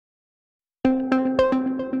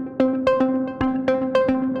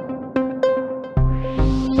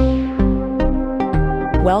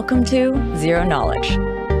Welcome to Zero Knowledge,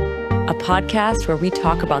 a podcast where we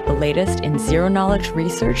talk about the latest in zero-knowledge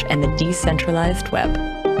research and the decentralized web.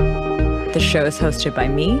 The show is hosted by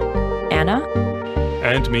me, Anna.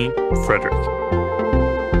 And me, Frederick.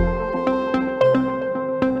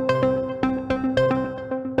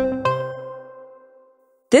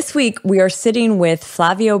 This week, we are sitting with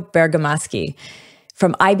Flavio Bergamaschi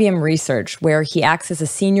from IBM Research, where he acts as a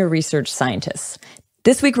senior research scientist.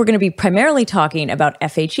 This week, we're going to be primarily talking about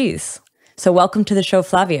FHEs. So welcome to the show,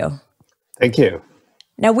 Flavio. Thank you.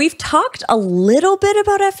 Now, we've talked a little bit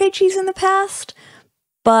about FHEs in the past,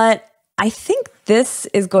 but I think this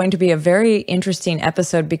is going to be a very interesting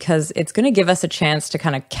episode because it's going to give us a chance to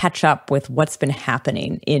kind of catch up with what's been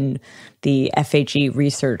happening in the FHE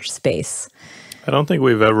research space. I don't think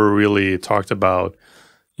we've ever really talked about,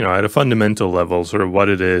 at a fundamental level, sort of what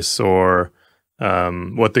it is or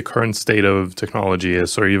what the current state of technology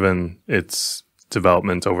is, or even its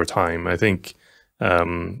development over time. I think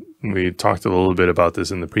we talked a little bit about this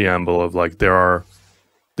in the preamble of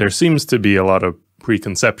there seems to be a lot of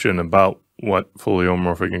preconception about what fully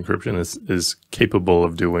homomorphic encryption is capable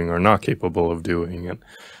of doing or not capable of doing.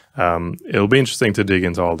 And it'll be interesting to dig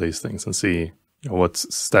into all these things and see what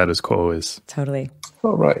status quo is. Totally.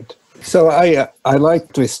 All right. So I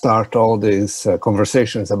like to start all these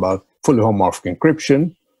conversations about fully homomorphic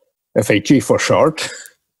encryption, FHE for short,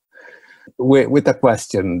 with a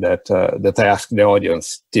question that I ask the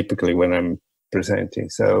audience typically when I'm presenting.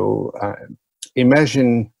 So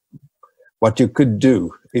imagine what you could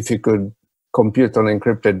do if you could compute on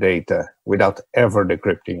encrypted data without ever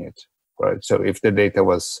decrypting it, right? So if the data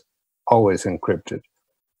was always encrypted,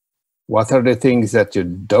 what are the things that you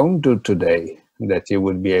don't do today that you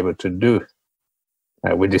would be able to do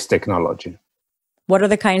with this technology? What are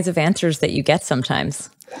the kinds of answers that you get sometimes?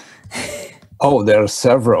 Oh, there are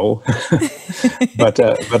several. but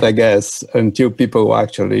I guess until people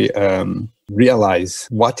actually realize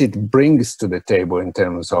what it brings to the table in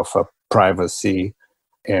terms of privacy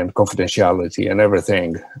and confidentiality and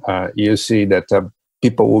everything, you see that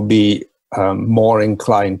people will be more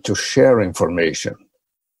inclined to share information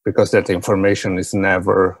because that information is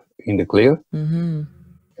never in the clear. Mm-hmm.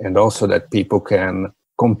 And also that people can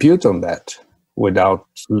compute on that without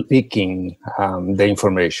leaking the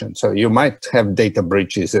information. So you might have data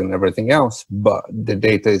breaches and everything else, but the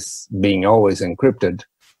data is being always encrypted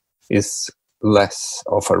is less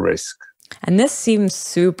of a risk. And this seems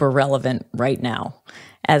super relevant right now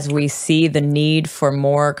as we see the need for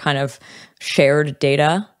more kind of shared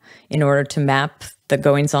data in order to map the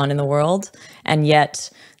goings on in the world. And yet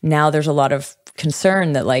now there's a lot of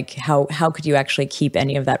concern that how could you actually keep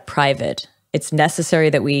any of that private? It's necessary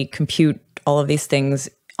that we compute all of these things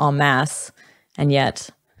en masse, and yet,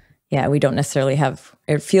 we don't necessarily have,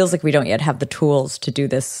 it feels like we don't yet have the tools to do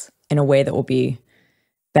this in a way that will be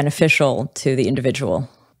beneficial to the individual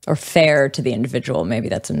or fair to the individual. Maybe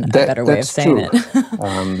that's a better way of saying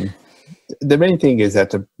it. The main thing is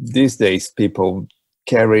that these days people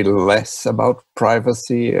care less about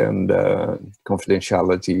privacy and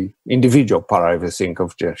confidentiality, individual privacy and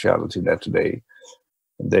confidentiality that they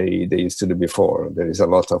used to do before. There is a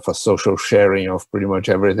lot of a social sharing of pretty much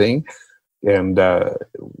everything. And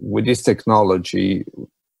with this technology,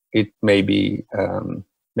 it may be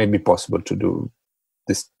possible to do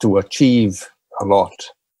this, to achieve a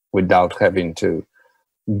lot without having to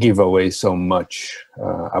give away so much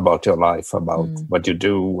about your life, about what you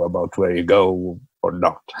do, about where you go or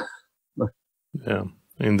not. Yeah.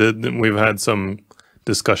 We've had some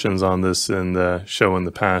discussions on this in the show in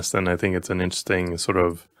the past, and I think it's an interesting sort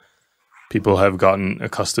of, people have gotten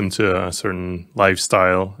accustomed to a certain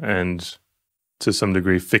lifestyle and to some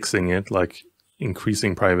degree fixing it, like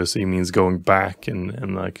increasing privacy means going back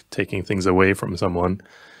and like taking things away from someone,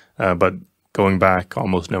 but going back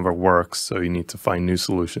almost never works, so you need to find new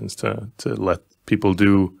solutions to let people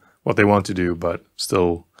do what they want to do but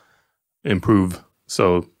still improve,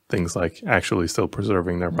 so things like actually still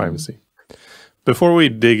preserving their privacy. Before we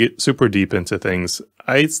dig super deep into things,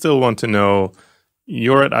 I still want to know,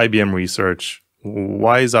 you're at IBM Research.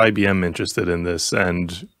 Why is IBM interested in this?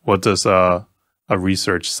 And what does a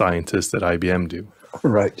research scientist at IBM do?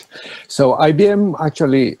 Right. So IBM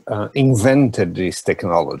actually invented this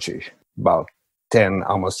technology about 10,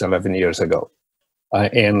 almost 11 years ago.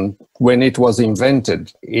 And when it was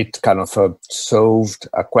invented, it kind of solved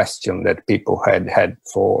a question that people had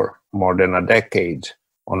for more than a decade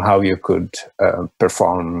on how you could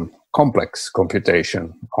perform complex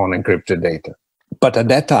computation on encrypted data. But at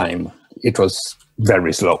that time, it was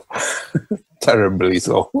very slow, terribly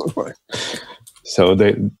slow. So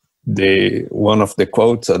one of the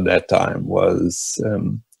quotes at that time was,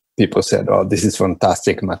 people said, "Oh, this is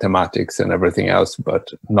fantastic mathematics and everything else,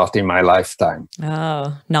 but not in my lifetime."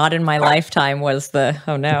 Oh, not in my lifetime was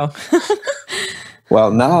oh no.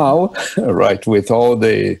 Well, now, right, with all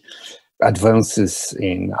the advances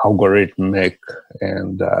in algorithmic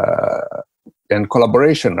and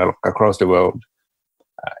collaboration across the world,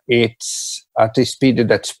 it's at a speed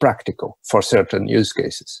that's practical for certain use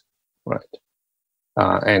cases, right?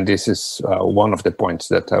 And this is one of the points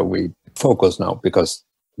that we focus now, because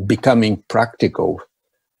becoming practical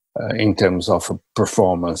in terms of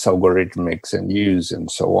performance, algorithmics, and use, and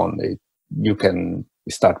so on, you can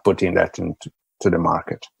start putting that into the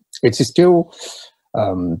market. It's still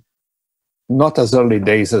not as early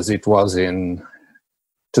days as it was in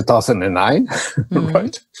 2009,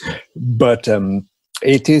 right? But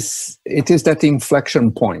it is that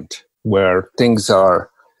inflection point where things are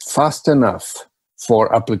fast enough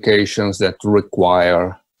for applications that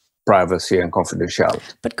require privacy and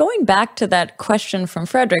confidentiality. But going back to that question from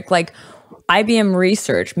Frederick, like IBM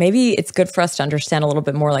Research, maybe it's good for us to understand a little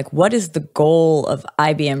bit more, like, what is the goal of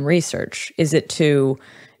IBM Research? Is it to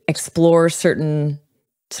explore certain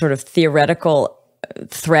sort of theoretical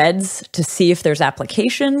threads to see if there's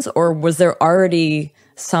applications, or was there already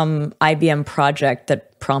some IBM project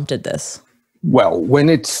that prompted this? Well, when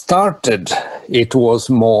it started, it was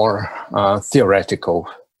more theoretical,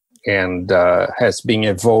 and has been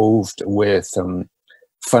evolved with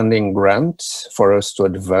funding grants for us to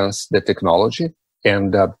advance the technology.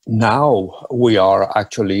 And now we are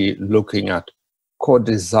actually looking at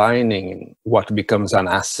co-designing what becomes an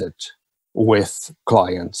asset with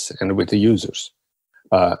clients and with the users.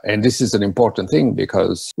 And this is an important thing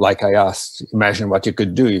because, like I asked, imagine what you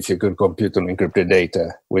could do if you could compute on encrypted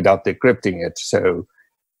data without decrypting it. So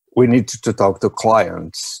we need to talk to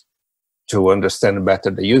clients to understand better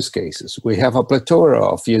the use cases. We have a plethora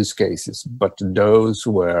of use cases, but those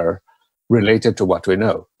were related to what we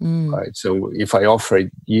know, right? So if I offered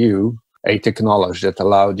you a technology that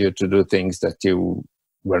allowed you to do things that you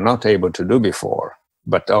were not able to do before,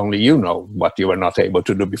 but only you know what you were not able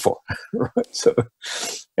to do before, right? So,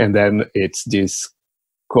 and then it's this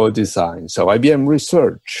co-design. So IBM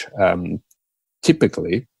Research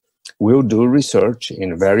typically will do research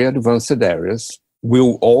in very advanced areas.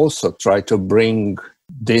 We'll also try to bring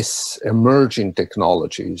these emerging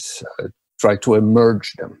technologies, try to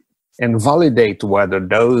emerge them and validate whether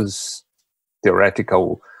those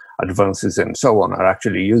theoretical advances and so on are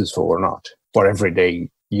actually useful or not for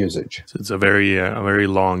everyday usage. So it's a very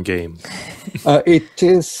long game. It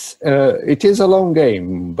is a long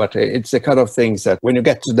game, but it's the kind of things that when you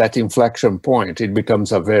get to that inflection point, it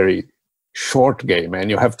becomes a very short game and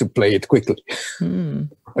you have to play it quickly.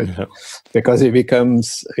 Right? Yeah. Because it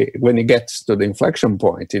becomes, when it gets to the inflection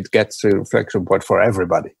point, it gets to the inflection point for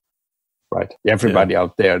everybody, right? Everybody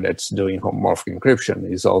out there that's doing homomorphic encryption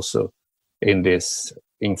is also in this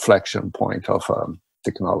inflection point of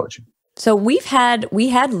technology. So we had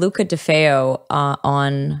Luca De Feo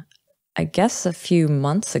on, I guess, a few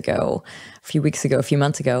months ago,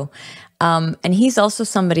 and he's also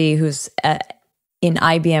somebody who's in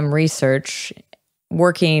IBM Research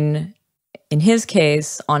working, in his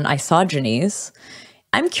case, on isogenies.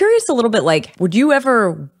 I'm curious a little bit, like, would you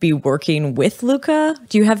ever be working with Luca?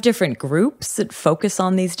 Do you have different groups that focus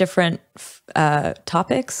on these different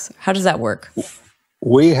topics? How does that work?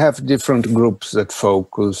 We have different groups that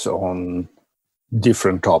focus on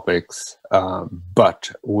different topics,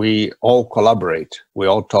 but we all collaborate. We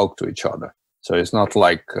all talk to each other. So it's not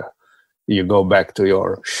like you go back to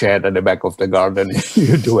your shed at the back of the garden,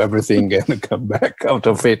 you do everything and come back out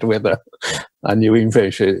of it with a new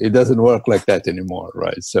invention. It doesn't work like that anymore,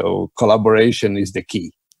 right? So collaboration is the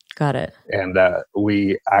key. Got it. And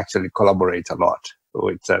we actually collaborate a lot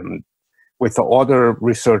with other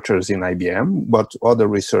researchers in IBM, but other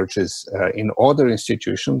researchers in other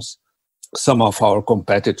institutions. Some of our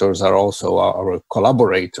competitors are also our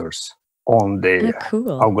collaborators on the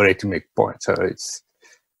algorithmic point. So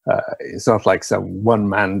it's not like some one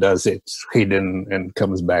man does it hidden and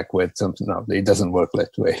comes back with something. No, it doesn't work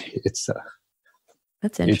that way. That's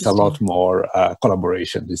interesting. It's a lot more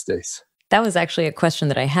collaboration these days. That was actually a question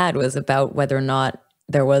that I had, was about whether or not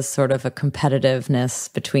there was sort of a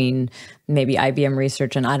competitiveness between maybe IBM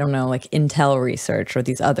Research and, I don't know, like Intel Research or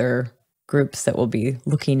these other groups that will be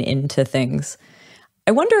looking into things.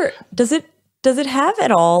 I wonder, does it have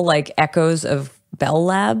at all like echoes of Bell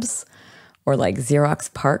Labs or like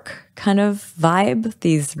Xerox PARC kind of vibe?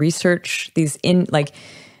 These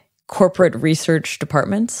corporate research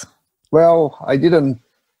departments? Well, I didn't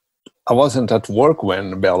I wasn't at work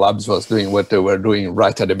when Bell Labs was doing what they were doing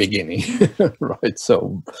right at the beginning, right?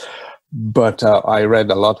 So, but I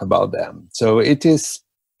read a lot about them. So it is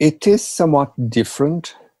somewhat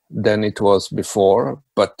different than it was before,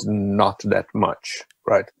 but not that much,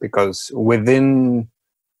 right? Because within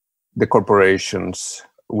the corporations,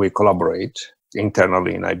 we collaborate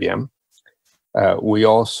internally in IBM. We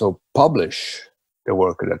also publish the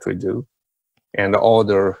work that we do, and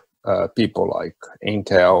other people like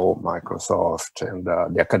Intel, Microsoft, and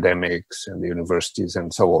the academics and the universities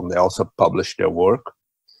and so on, they also publish their work.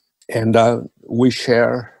 And we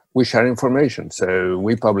share information. So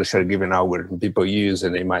we publish a given algorithm people use,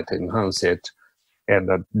 and they might enhance it. And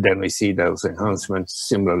then we see those enhancements.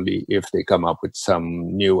 Similarly, if they come up with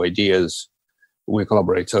some new ideas, we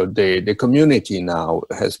collaborate. So the community now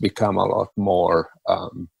has become a lot more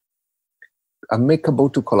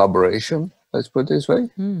amicable to collaboration, let's put it this way,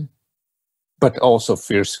 but also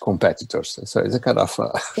fierce competitors. So it's a kind of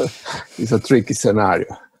it's a tricky scenario,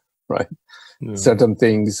 right? Yeah. Certain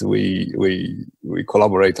things we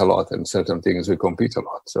collaborate a lot, and certain things we compete a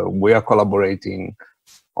lot. So we are collaborating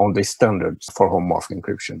on the standards for homomorphic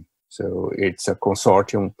encryption. So it's a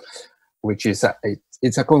consortium which is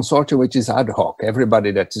ad hoc.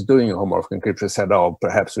 Everybody that is doing homomorphic encryption said, "Oh,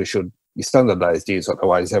 perhaps we should standardize these,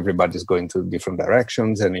 otherwise everybody's going to different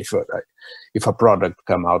directions." And if a product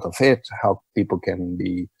come out of it, how people can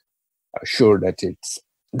be sure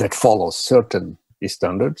that follows certain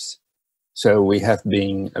standards. So we have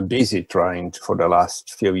been busy for the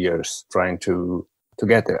last few years trying to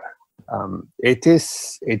get there. It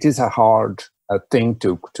is a hard thing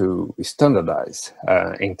to standardize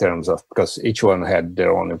in terms of, because each one had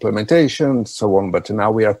their own implementation, so on. But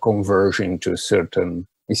now we are converging to certain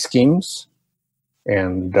schemes,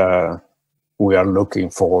 and we are looking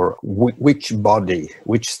for which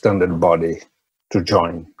standard body to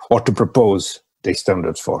join or to propose the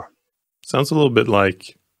standards for. Sounds a little bit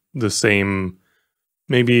like the same,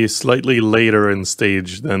 maybe slightly later in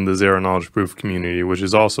stage than the zero knowledge proof community, which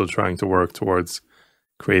is also trying to work towards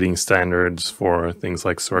creating standards for things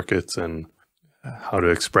like circuits and how to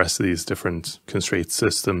express these different constraint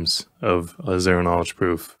systems of a zero knowledge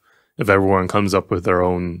proof. If everyone comes up with their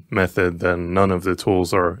own method, then none of the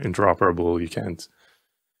tools are interoperable. You can't,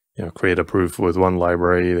 create a proof with one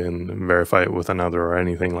library and verify it with another or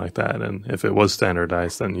anything like that. And if it was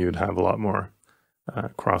standardized, then you'd have a lot more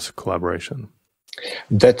cross collaboration.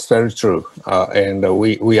 That's very true, and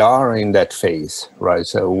we are in that phase, right?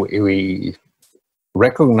 So we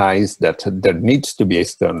recognize that there needs to be a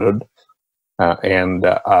standard, and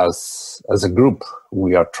as a group,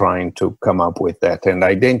 we are trying to come up with that and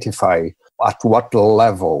identify at what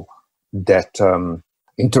level that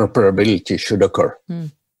interoperability should occur.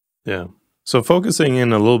 Yeah. So focusing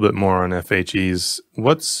in a little bit more on FHEs,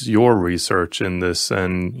 what's your research in this,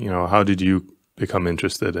 and how did you become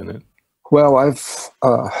interested in it? Well,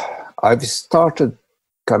 I've started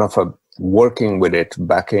kind of working with it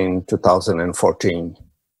back in 2014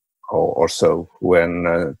 or so,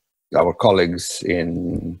 when our colleagues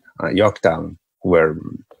in Yorktown were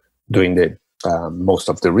doing the most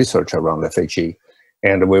of the research around FHE,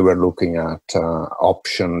 and we were looking at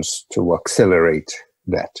options to accelerate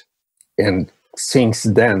that. And since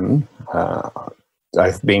then,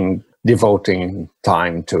 I've been devoting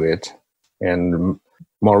time to it. And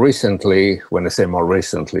more recently, when I say more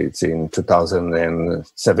recently, it's in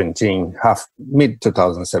 2017,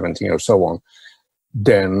 mid-2017 or so on,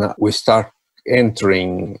 then we start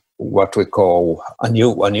entering what we call a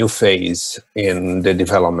new phase in the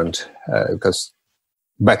development. Because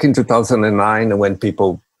back in 2009, when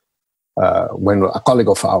when a colleague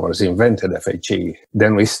of ours invented FHE,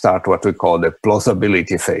 then we start what we call the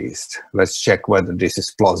plausibility phase. Let's check whether this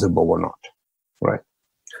is plausible or not, right?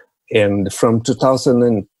 And from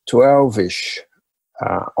 2012-ish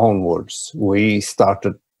onwards, we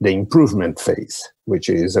started the improvement phase, which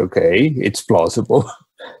is, okay, it's plausible.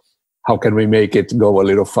 How can we make it go a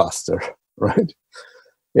little faster, right?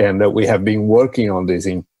 And we have been working on this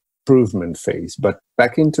improvement phase. But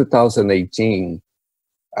back in 2018,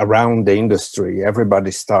 around the industry,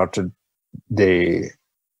 everybody started the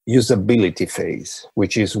usability phase,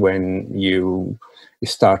 which is when you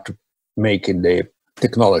start making the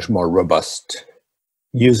technology more robust,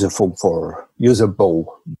 usable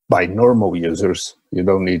by normal users. You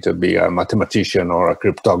don't need to be a mathematician or a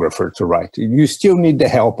cryptographer to write. You still need the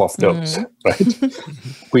help of those, right?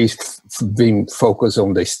 We've been focused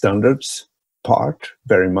on the standards part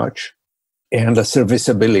very much, and the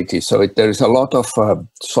serviceability. So there's a lot of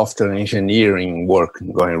software engineering work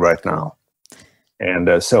going right now.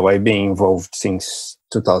 And so I've been involved since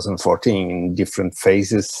 2014 in different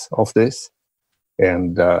phases of this.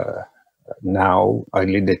 And now I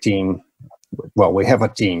lead the team. Well, we have a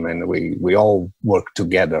team and we all work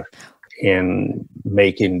together in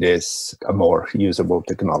making this a more usable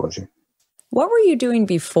technology. What were you doing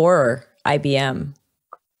before IBM?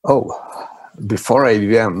 Oh, before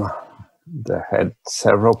IBM, I had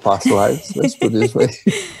several past lives, let's put it this way.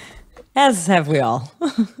 As have we all.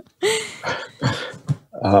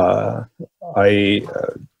 I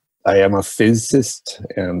am a physicist,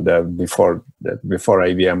 and before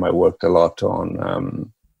IBM, I worked a lot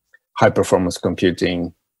on high-performance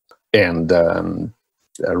computing and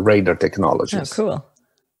radar technologies. Oh, cool.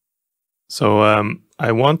 So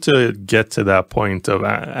I want to get to that point of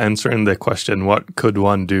answering the question, what could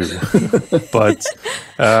one do? But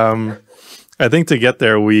I think to get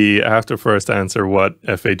there, we have to first answer what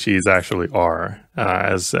FHEs actually are.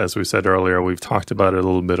 As we said earlier, we've talked about it a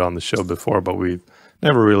little bit on the show before, but we've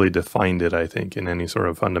never really defined it, I think, in any sort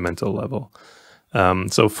of fundamental level.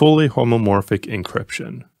 So fully homomorphic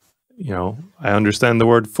encryption. You know, I understand the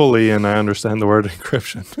word fully and I understand the word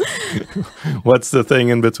encryption. What's the thing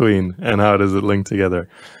in between and how does it link together?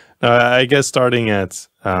 I guess starting at,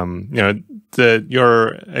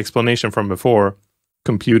 your explanation from before,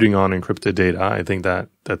 computing on encrypted data, I think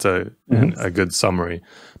that's a good summary.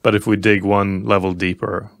 But if we dig one level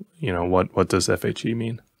deeper, what does FHE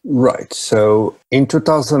mean? Right. So in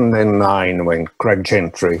 2009, when Craig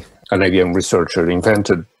Gentry, an IBM researcher,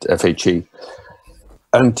 invented FHE,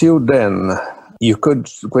 until then, you could,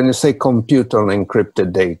 when you say compute on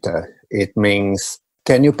encrypted data, it means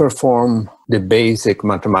can you perform the basic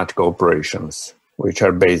mathematical operations, which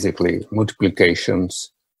are basically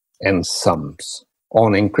multiplications and sums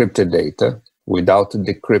on encrypted data without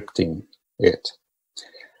decrypting it.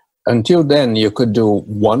 Until then, you could do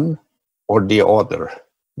one or the other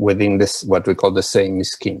within this, what we call the same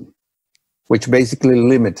scheme, which basically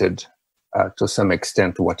limited to some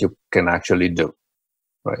extent what you can actually do,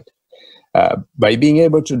 right? By being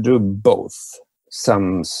able to do both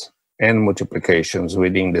sums and multiplications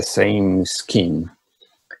within the same scheme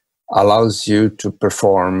allows you to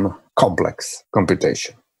perform complex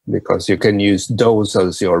computation, because you can use those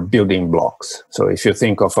as your building blocks. So if you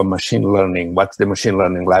think of a machine learning, what's the machine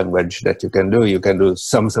learning language that you can do? You can do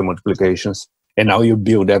sums and multiplications, and now you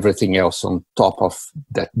build everything else on top of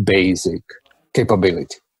that basic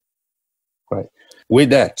capability, right? With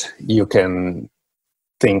that, you can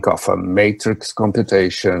think of a matrix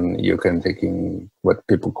computation, you can take in what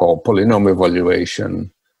people call polynomial evaluation,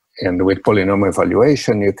 and with polynomial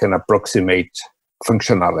evaluation, you can approximate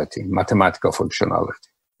functionality, mathematical functionality,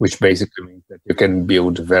 which basically means that you can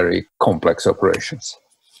build very complex operations.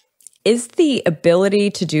 Is the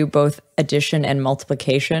ability to do both addition and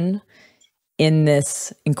multiplication in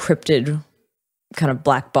this encrypted kind of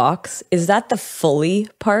black box, is that the fully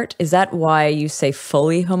part? Is that why you say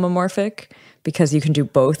fully homomorphic? Because you can do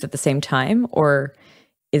both at the same time? Or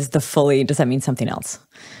is the fully, does that mean something else?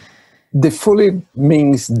 The fully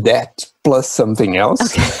means that plus something else.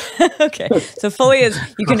 Okay. Okay. So fully is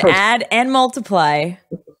you can add and multiply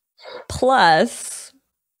plus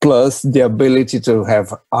the ability to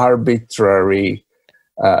have arbitrary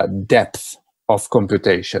depth of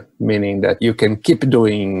computation, meaning that you can keep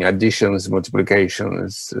doing additions,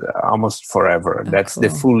 multiplications almost forever. That's cool. The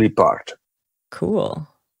fully part. Cool.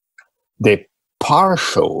 The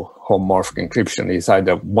partial homomorphic encryption is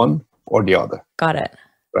either one or the other. Got it.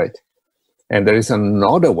 Right. And there is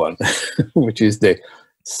another one, which is the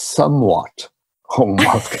somewhat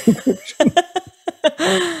homomorphic encryption.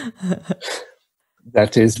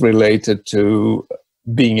 That is related to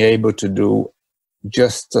being able to do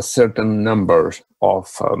just a certain number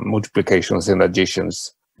of multiplications and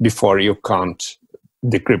additions before you can't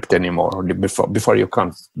decrypt anymore, or before you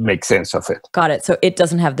can't make sense of it. Got it. So it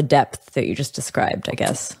doesn't have the depth that you just described, I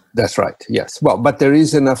guess. That's right. Yes. Well, but there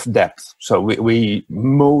is enough depth. So we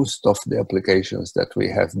most of the applications that we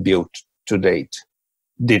have built to date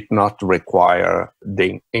did not require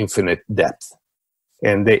the infinite depth.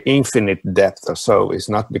 And the infinite depth or so is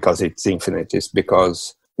not because it's infinite. It's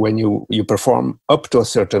because when you perform up to a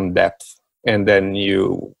certain depth, and then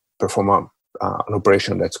you perform an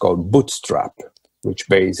operation that's called bootstrap, which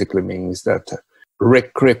basically means that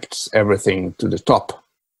recrypts everything to the top,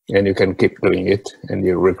 and you can keep doing it, and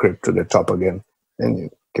you recrypt to the top again, and you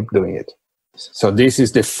keep doing it. So this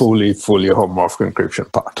is the fully homomorphic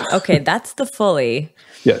encryption part. Okay, that's the fully.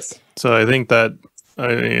 Yes. So I think that,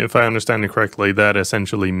 if I understand it correctly, that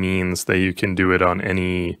essentially means that you can do it on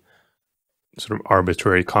any sort of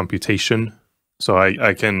arbitrary computation. So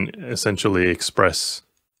I can essentially express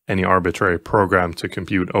any arbitrary program to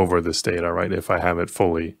compute over this data, right? If I have it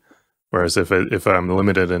fully. Whereas if I'm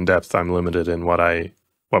limited in depth, I'm limited in what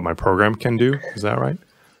my program can do. Is that right?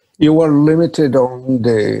 You are limited on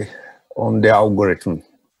the algorithm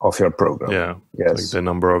of your program. Yeah. Yes. Like the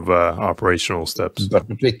number of operational steps. But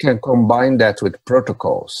we can combine that with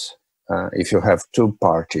protocols. If you have two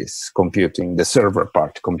parties computing, the server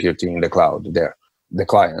part computing in the cloud there, the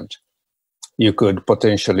client, you could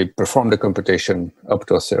potentially perform the computation up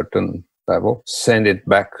to a certain level, send it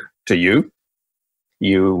back to you.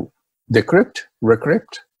 You decrypt,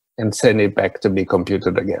 recrypt, and send it back to be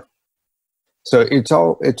computed again. So it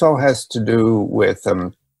all has to do with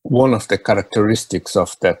one of the characteristics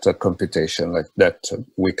of that computation, like that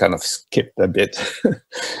we kind of skipped a bit,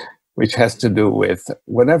 which has to do with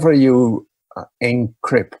whenever you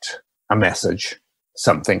encrypt a message,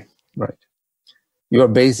 something, right? You are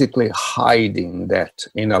basically hiding that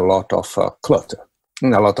in a lot of clutter,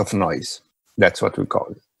 in a lot of noise. That's what we call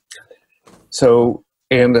it. So,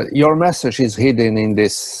 and your message is hidden in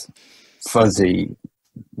this fuzzy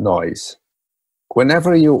noise.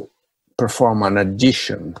 Whenever you perform an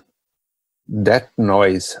addition, that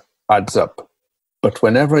noise adds up. But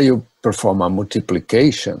whenever you perform a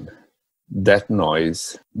multiplication, that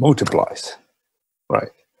noise multiplies,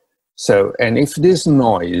 right? So, and if this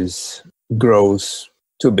noise grows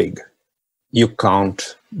too big, you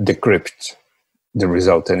can't decrypt the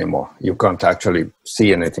result anymore. You can't actually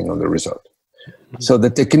see anything on the result. So the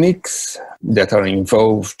techniques that are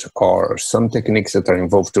involved are some techniques that are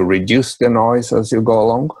involved to reduce the noise as you go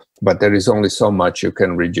along, but there is only so much you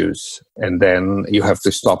can reduce, and then you have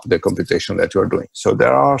to stop the computation that you're doing. So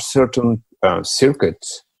there are certain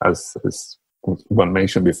circuits, as one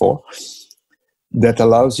mentioned before, that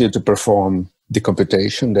allows you to perform the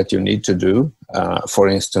computation that you need to do. For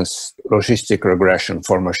instance, logistic regression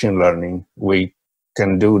for machine learning, we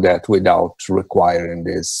can do that without requiring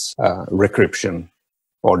this recryption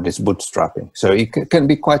or this bootstrapping. So it can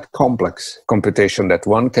be quite complex computation that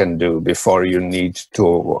one can do before you need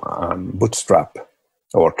to bootstrap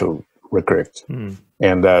or to recrypt.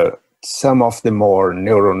 And some of the more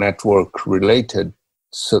neural network related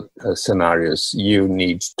scenarios, you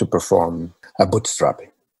need to perform a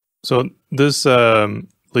bootstrapping. So this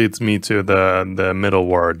leads me to the middle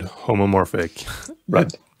word, homomorphic.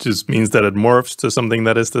 Right. It just means that it morphs to something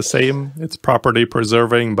that is the same. It's property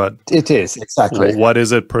preserving, but it is, exactly. What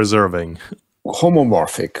is it preserving?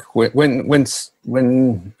 Homomorphic.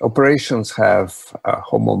 When operations have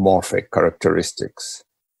homomorphic characteristics,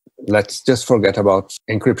 let's just forget about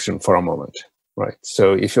encryption for a moment, right?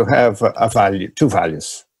 So if you have a value, two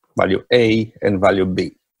values, value A and value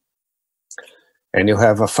B, and you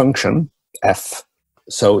have a function f,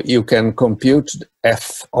 so you can compute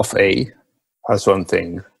f of A as one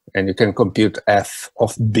thing, and you can compute f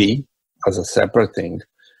of B as a separate thing,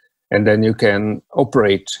 and then you can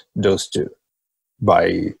operate those two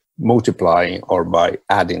by multiplying or by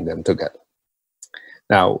adding them together.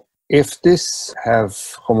 Now, if this have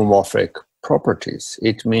homomorphic properties,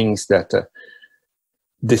 it means that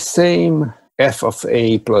the same f of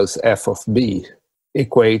A plus f of B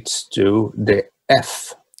equates to the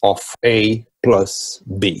f of A plus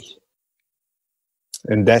B.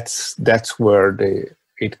 And that's where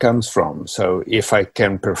it comes from. So if I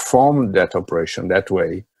can perform that operation that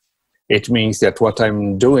way, it means that what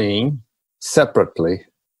I'm doing separately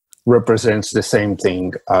represents the same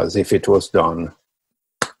thing as if it was done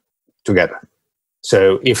together.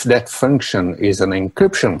 So if that function is an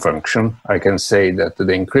encryption function, I can say that the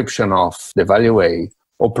encryption of the value A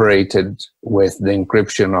operated with the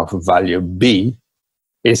encryption of value B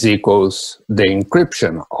is equals the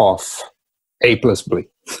encryption of A plus B,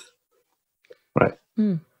 right?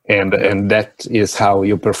 And that is how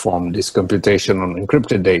you perform this computation on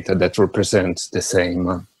encrypted data that represents the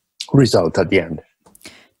same result at the end.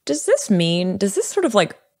 Does this sort of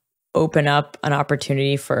like open up an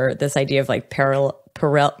opportunity for this idea of like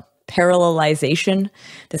parallelization,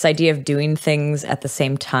 this idea of doing things at the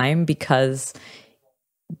same time, because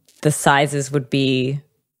the sizes would be,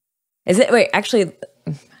 actually,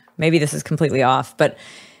 maybe this is completely off, but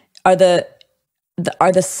are the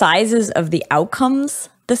sizes of the outcomes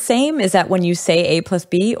the same? Is that when you say A plus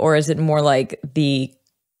B, or is it more like the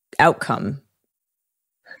outcome?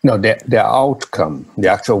 No, the outcome, the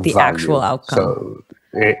actual value. The actual outcome. So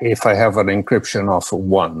if I have an encryption of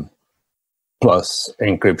 1 plus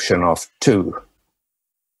encryption of 2,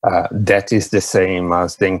 that is the same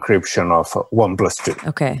as the encryption of 1 plus 2.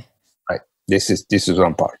 Okay. Right. This is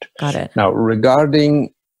one part. Got it. Now,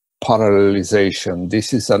 regarding parallelization,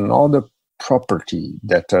 this is another property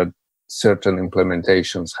that certain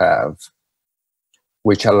implementations have,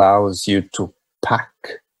 which allows you to pack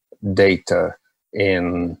data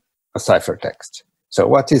in a ciphertext. So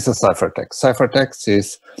what is a ciphertext? Ciphertext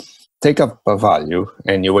is take up a value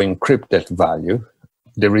and you encrypt that value.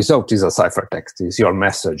 The result is a ciphertext, is your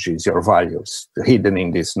message, is your values hidden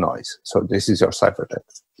in this noise. So this is your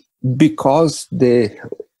ciphertext. Because the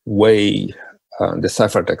way the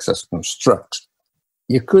ciphertext is constructed,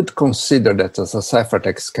 you could consider that as a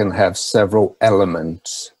ciphertext can have several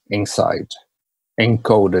elements inside,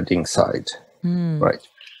 encoded inside, right?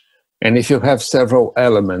 And if you have several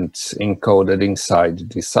elements encoded inside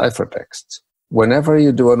the ciphertext, whenever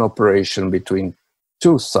you do an operation between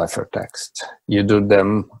two ciphertexts, you do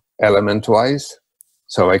them element-wise.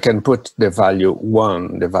 So I can put the value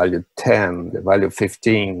 1, the value 10, the value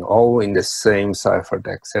 15, all in the same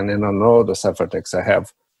ciphertext. And in another ciphertext, I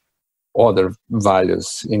have other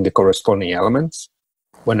values in the corresponding elements.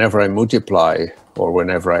 Whenever I multiply or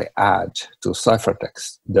whenever I add to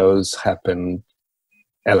ciphertext, those happen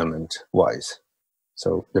element-wise.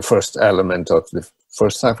 So the first element of the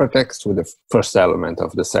first ciphertext with the first element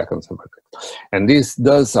of the second ciphertext. And this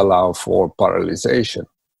does allow for parallelization,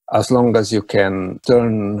 as long as you can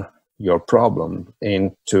turn your problem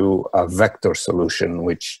into a vector solution,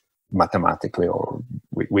 which mathematically, or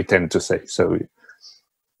we tend to say, so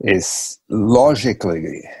is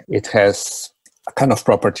logically, it has a kind of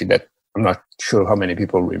property that I'm not sure how many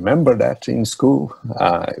people remember that in school,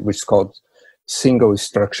 which is called single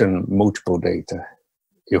instruction multiple data.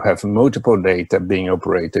 You have multiple data being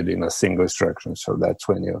operated in a single instruction, so that's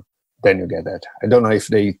when you get that. I don't know if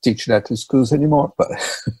they teach that in schools anymore, but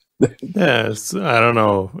yes, I don't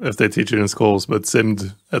know if they teach it in schools, but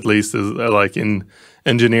SIMD at least is like in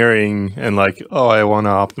engineering and like, oh, I want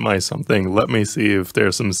to optimize something. Let me see if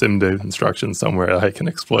there's some SIMD instructions somewhere I can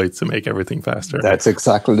exploit to make everything faster. That's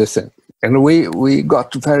exactly the same. And we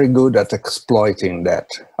got very good at exploiting that,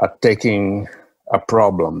 at taking a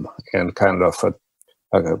problem and kind of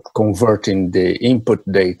converting the input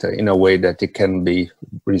data in a way that it can be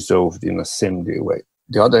resolved in a SIMD way.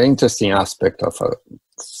 The other interesting aspect of a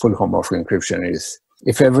full homomorphic encryption is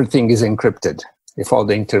if everything is encrypted, if all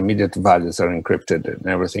the intermediate values are encrypted and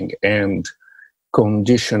everything, and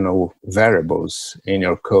conditional variables in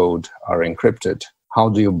your code are encrypted, how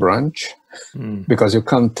do you branch? Because you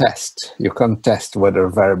can't test whether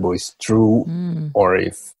a variable is true or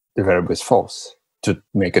if the variable is false to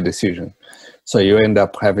make a decision. So you end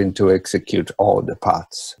up having to execute all the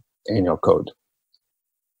paths in your code.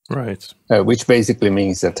 Right. Which basically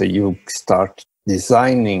means that you start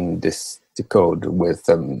designing the code with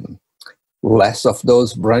less of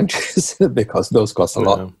those branches because those cost a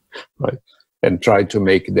lot, right? And try to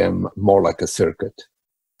make them more like a circuit.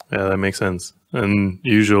 Yeah, that makes sense. And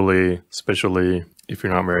usually, especially if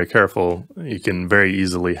you're not very careful, you can very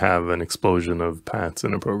easily have an explosion of paths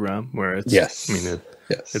in a program where it's,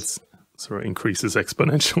 it's sort of increases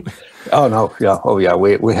exponentially. Oh yeah.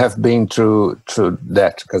 We have been through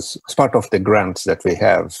that because as part of the grants that we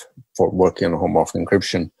have for working on homomorphic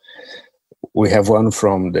encryption, we have one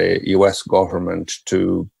from the US government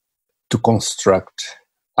to construct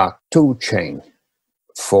a tool chain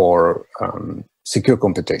for secure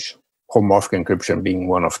computation, homomorphic encryption being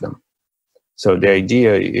one of them. So the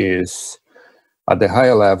idea is, at the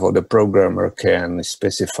higher level, the programmer can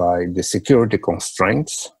specify the security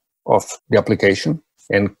constraints of the application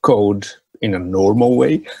and code in a normal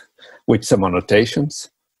way with some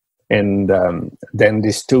annotations. And then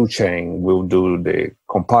this tool chain will do the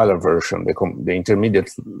compiler version, the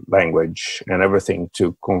intermediate language and everything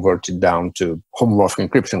to convert it down to homomorphic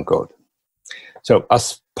encryption code. So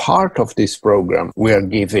as part of this program, we are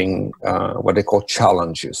giving what they call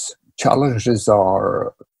challenges. Challenges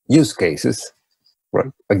are use cases,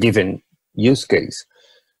 right? A given use case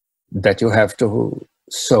that you have to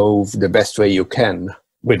solve the best way you can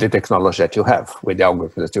with the technology that you have, with the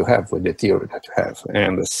algorithm that you have, with the theory that you have.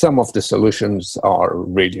 And some of the solutions are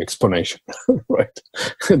really exponential, right?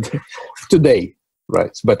 Today,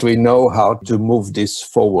 right? But we know how to move this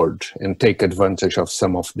forward and take advantage of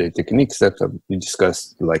some of the techniques that we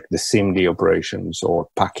discussed, like the SIMD operations or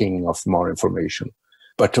packing of more information.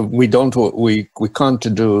 But we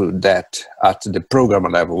can't do that at the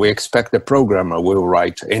programmer level. We expect the programmer will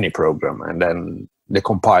write any program, and then the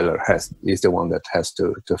compiler is the one that has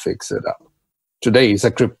to fix it up. Today is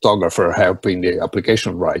a cryptographer helping the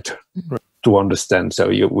application writer to understand. So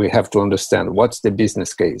we have to understand what's the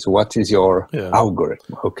business case. What is your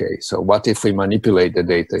algorithm? Okay, so what if we manipulate the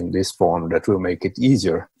data in this form that will make it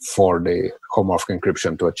easier for the homomorphic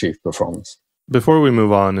encryption to achieve performance? Before we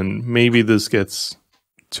move on, and maybe this gets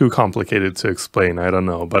too complicated to explain, I don't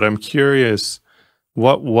know, but I'm curious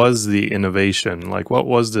what was the innovation? Like, what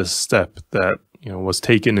was the step that was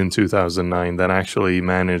taken in 2009 that actually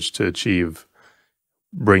managed to achieve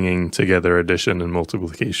bringing together addition and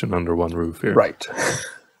multiplication under one roof here? Right.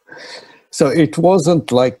 So it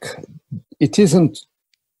isn't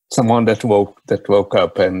someone that woke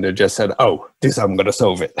up and just said, "Oh, this I'm going to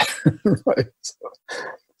solve it." Right.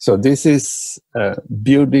 So this is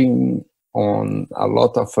building on a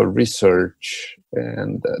lot of research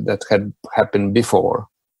and that had happened before,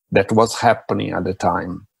 that was happening at the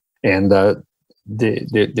time, and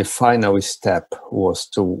the final step was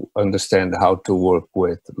to understand how to work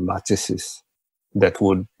with lattices that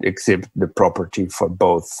would exhibit the property for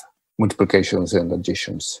both multiplications and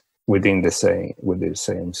additions within the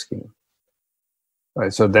same scheme.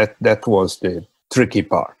 Right, so that was the tricky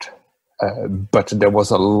part. But there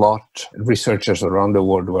was a lot. Researchers around the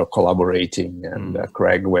world were collaborating, and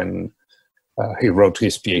Craig, when he wrote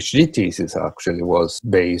his PhD thesis, actually was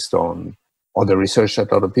based on other research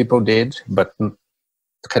that other people did, but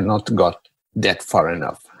had not got that far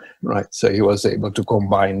enough. Right, so he was able to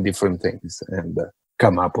combine different things and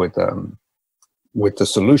come up with a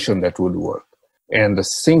solution that would work. And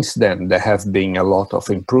since then, there have been a lot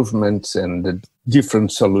of improvements and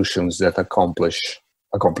different solutions that accomplish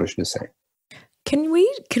the same. Can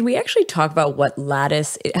we actually talk about what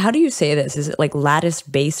lattice? How do you say this? Is it like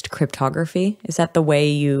lattice-based cryptography? Is that the way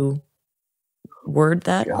you word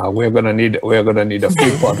that? Yeah, we're gonna need a full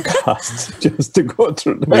podcast just to go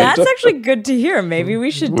through that. That's actually good to hear. Maybe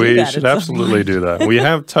we should do that. We should absolutely do that. We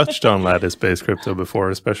have touched on lattice-based crypto before,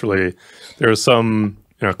 especially there are some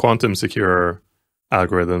quantum secure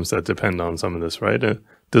algorithms that depend on some of this, right?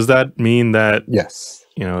 Does that mean that yes,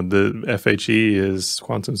 the FHE is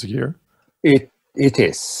quantum secure? It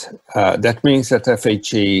is. That means that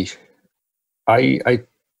FHE, I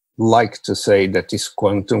like to say that is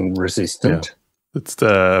quantum resistant. Yeah. It's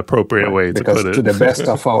the appropriate way to put it. Because to the best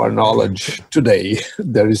of our knowledge today,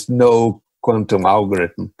 there is no quantum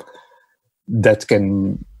algorithm that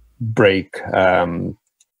can break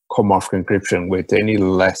homomorphic encryption with any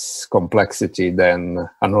less complexity than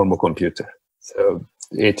a normal computer. So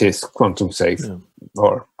it is quantum safe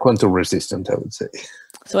or quantum resistant, I would say.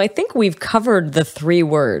 So I think we've covered the three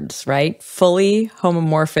words, right? Fully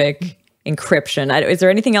homomorphic encryption. Is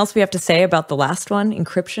there anything else we have to say about the last one,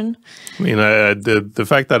 encryption? I mean, the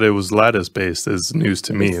fact that it was lattice-based is news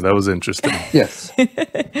to me. That was interesting. Yes.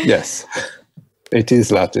 Yes. It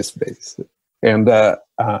is lattice-based. And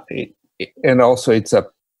also it's a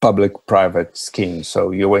public-private scheme.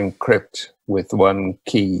 So you encrypt with one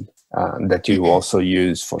key that you also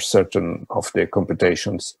use for certain of the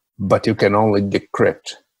computations, but you can only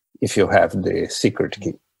decrypt if you have the secret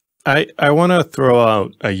key. I want to throw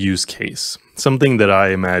out a use case, something that I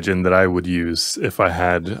imagine that I would use if I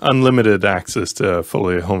had unlimited access to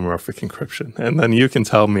fully homomorphic encryption. And then you can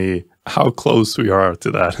tell me how close we are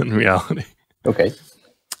to that in reality. Okay.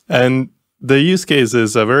 And the use case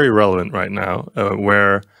is very relevant right now,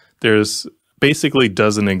 where there's basically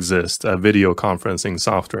doesn't exist a video conferencing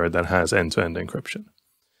software that has end-to-end encryption.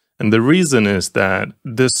 And the reason is that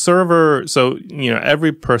the server, so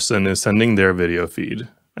every person is sending their video feed.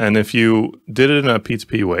 And if you did it in a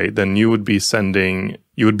P2P way, then you would be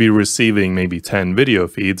receiving maybe 10 video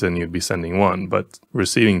feeds and you'd be sending one. But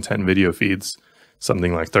receiving 10 video feeds,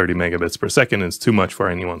 something like 30 megabits per second, is too much for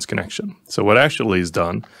anyone's connection. So what actually is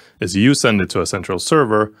done is you send it to a central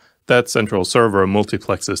server. That central server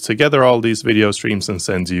multiplexes together all these video streams and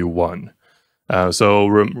sends you one. So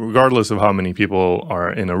regardless of how many people are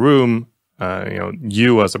in a room,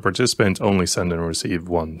 you as a participant only send and receive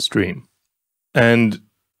one stream. And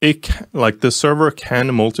the server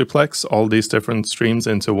can multiplex all these different streams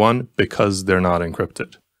into one because they're not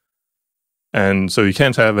encrypted. And so you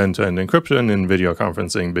can't have end-to-end encryption in video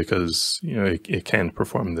conferencing because it can't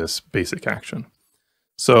perform this basic action.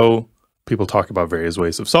 So people talk about various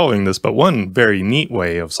ways of solving this, but one very neat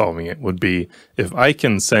way of solving it would be if I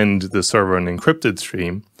can send the server an encrypted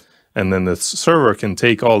stream, and then the server can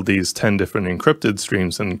take all these 10 different encrypted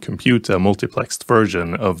streams and compute a multiplexed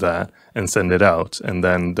version of that and send it out, and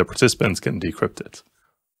then the participants can decrypt it.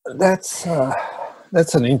 That's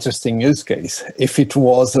an interesting use case. If it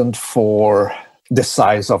wasn't for the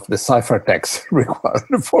size of the ciphertext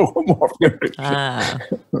required for homomorphic encryption,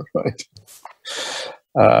 right?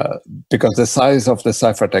 Because the size of the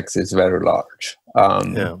ciphertext is very large.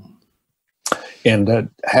 And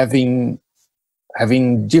having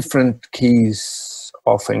different keys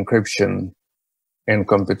of encryption and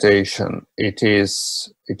computation, it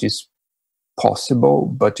is possible,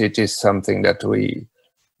 but it is something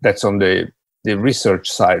that's on the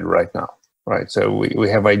research side right now. right? So we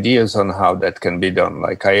have ideas on how that can be done.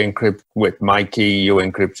 Like I encrypt with my key, you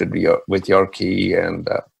encrypted with your key, and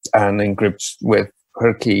Anne encrypts with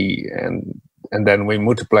her key, and then we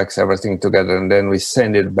multiplex everything together, and then we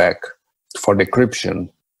send it back for decryption.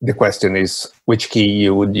 The question is which key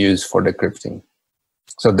you would use for decrypting.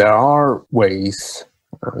 So there are ways,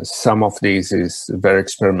 some of these is very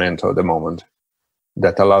experimental at the moment,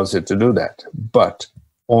 that allows you to do that. But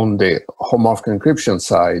on the homomorphic encryption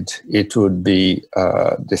side, it would be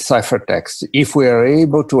the ciphertext. If we are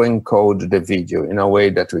able to encode the video in a way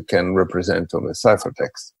that we can represent on the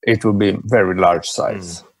ciphertext, it would be very large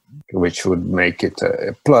size, which would make it,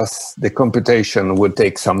 plus the computation would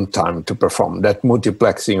take some time to perform. That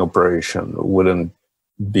multiplexing operation wouldn't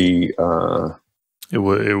be... it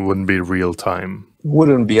wouldn't be real time.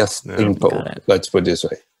 Wouldn't be as simple, let's put it this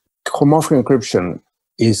way. Homomorphic encryption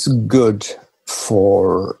is good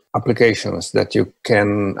for applications that you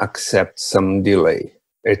can accept some delay.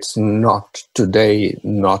 It's not today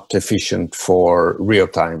not efficient for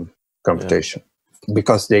real-time computation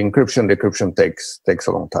because the encryption takes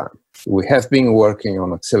a long time. We have been working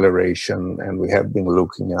on acceleration, and we have been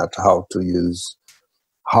looking at how to use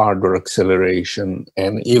hardware acceleration,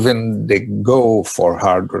 and even the goal for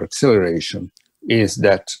hardware acceleration is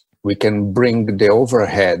that we can bring the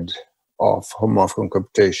overhead of homomorphic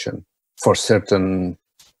computation for certain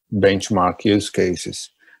benchmark use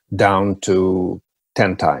cases down to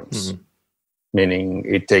 10 times, meaning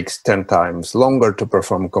it takes 10 times longer to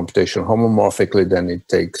perform computation homomorphically than it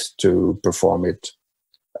takes to perform it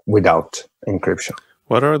without encryption.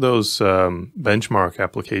 What are those benchmark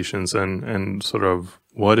applications, and sort of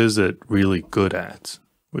what is it really good at,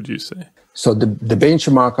 would you say? So the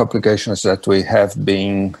benchmark applications that we have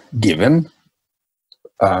been given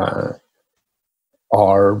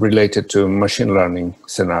are related to machine learning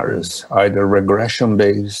scenarios, either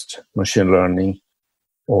regression-based machine learning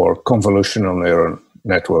or convolutional neural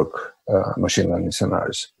network machine learning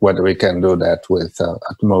scenarios, whether we can do that with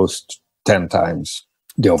at most 10 times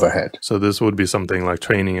the overhead. So this would be something like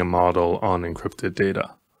training a model on encrypted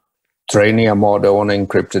data. Training a model on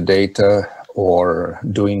encrypted data, or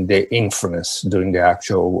doing the inference, doing the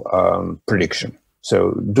actual prediction.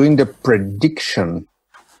 So doing the prediction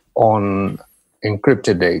on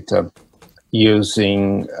encrypted data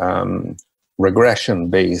using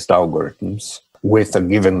regression-based algorithms with a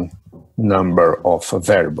given number of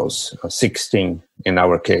variables, 16 in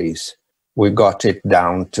our case. We got it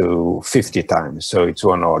down to 50 times, so it's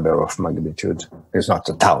one order of magnitude. It's not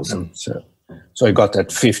 1,000. So I got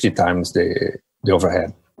at 50 times the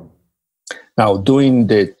overhead. Now, doing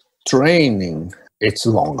the training, it's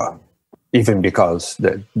longer, even because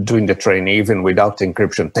doing the training, even without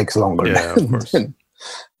encryption, takes longer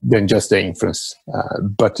than just the inference.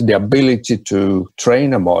 But the ability to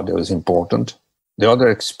train a model is important. The other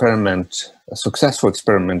experiment, a successful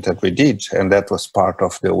experiment that we did, and that was part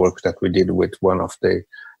of the work that we did with one of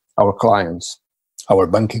our clients, our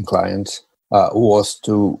banking clients, was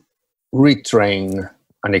to retrain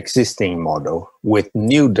an existing model with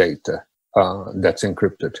new data that's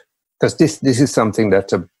encrypted. Because this is something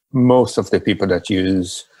that most of the people that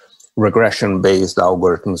use regression-based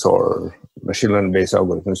algorithms or machine learning-based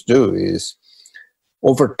algorithms do is,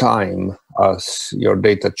 over time, as your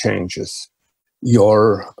data changes,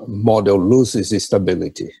 your model loses its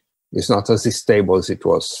stability. It's not as stable as it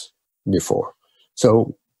was before.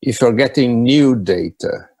 So if you're getting new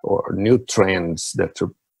data or new trends that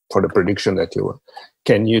for the prediction that you want,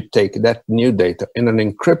 can you take that new data in an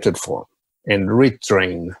encrypted form and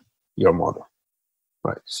retrain your model?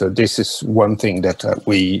 Right. So this is one thing that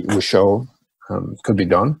we show could be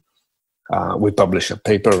done. We published a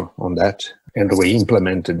paper on that, and we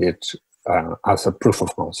implemented it as a proof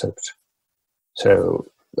of concept. So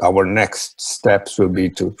our next steps will be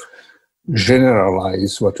to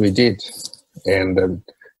generalize what we did, and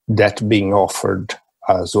that being offered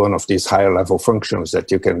as one of these higher level functions that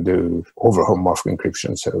you can do over homomorphic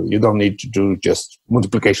encryption. So you don't need to do just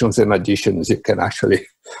multiplications and additions. You can actually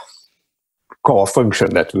call a function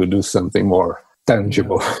that will do something more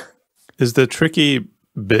tangible. Is the tricky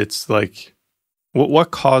bits like,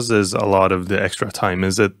 what causes a lot of the extra time?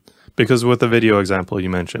 Is it because with the video example you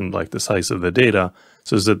mentioned, like the size of the data,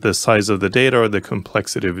 so is it the size of the data or the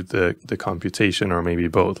complexity of the computation, or maybe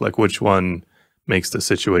both? Like which one makes the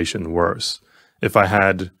situation worse? If I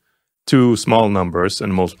had two small numbers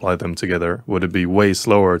and multiply them together, would it be way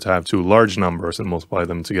slower to have two large numbers and multiply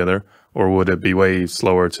them together? Or would it be way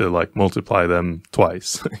slower to like multiply them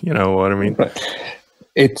twice? You know what I mean? Right.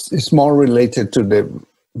 It's more related to the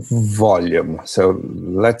volume. So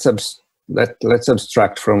let's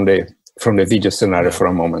abstract from the video scenario for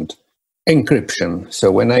a moment. Encryption.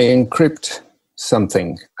 So when I encrypt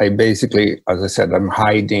something, I basically, as I said, I'm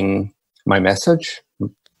hiding my message,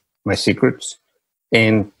 my secrets,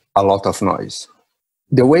 and a lot of noise.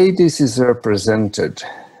 The way this is represented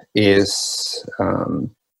is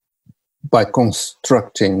by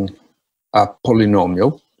constructing a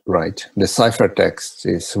polynomial, right? The ciphertext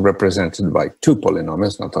is represented by two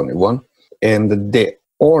polynomials, not only one. And the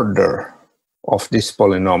order of this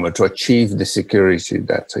polynomial to achieve the security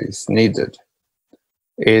that is needed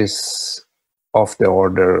is of the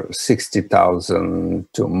order 60,000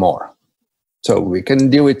 to more. So we can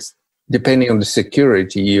do it, depending on the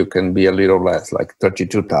security, you can be a little less, like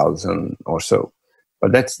 32,000 or so.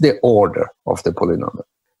 But that's the order of the polynomial.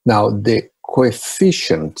 Now, the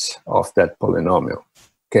coefficient of that polynomial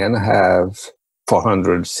can have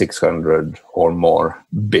 400, 600 or more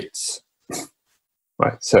bits,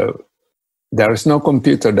 right? So there is no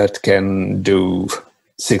computer that can do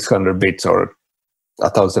 600 bits or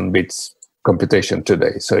 1,000 bits computation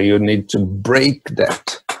today. So you need to break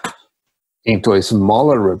that into a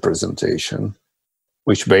smaller representation,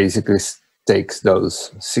 which basically takes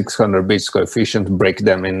those 600 bits coefficient, break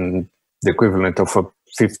them in the equivalent of a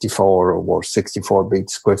 54 or 64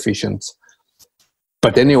 bits coefficients.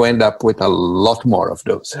 But then you end up with a lot more of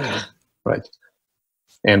those, right?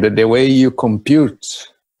 And the way you compute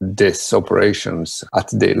these operations at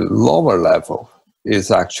the lower level is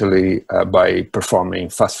actually by performing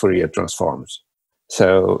fast Fourier transforms.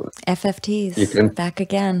 So FFTs, back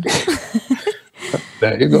again.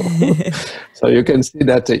 There you go. So you can see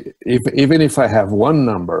that even if I have one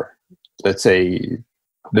number, let's say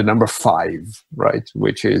the number 5, right,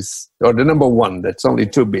 which is, or the number 1, that's only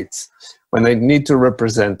 2 bits. When I need to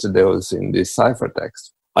represent those in this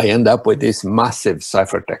ciphertext, I end up with this massive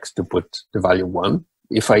ciphertext to put the value 1.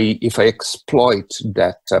 If I exploit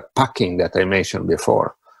that packing that I mentioned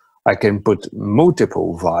before, I can put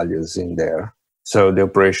multiple values in there, so the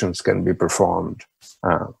operations can be performed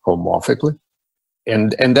homomorphically.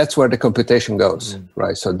 And that's where the computation goes,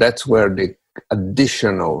 right? So that's where the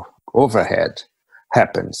additional overhead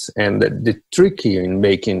happens. And the tricky in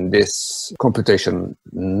making this computation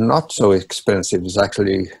not so expensive is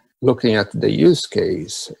actually looking at the use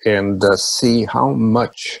case and see how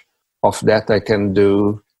much of that I can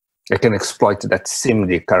do. I can exploit that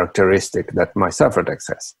SIMD characteristic that my ciphertext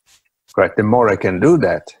has, right? The more I can do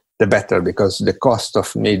that, the better, because the cost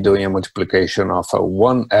of me doing a multiplication of a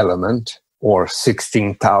one element or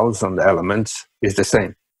 16,000 elements is the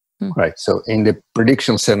same, right? So in the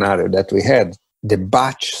prediction scenario that we had, the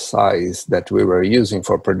batch size that we were using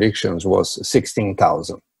for predictions was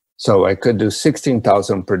 16,000. So I could do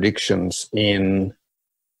 16,000 predictions in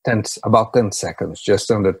about 10 seconds, just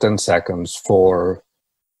under 10 seconds for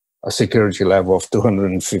a security level of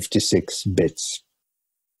 256 bits.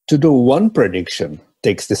 To do one prediction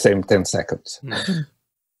takes the same 10 seconds.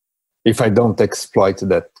 If I don't exploit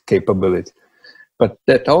that capability. But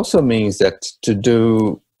that also means that to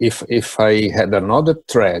do, if I had another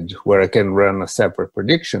thread where I can run a separate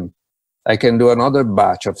prediction, I can do another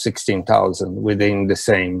batch of 16,000 within the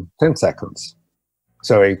same 10 seconds.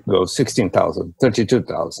 So it goes 16,000,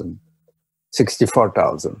 32,000,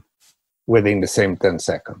 64,000 within the same 10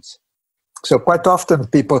 seconds. So quite often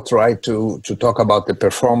people try to talk about the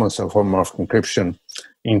performance of homomorphic encryption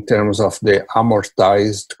in terms of the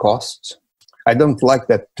amortized costs. I don't like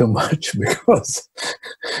that too much because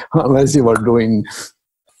unless you are doing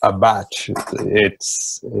a batch,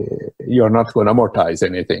 you're not going to amortize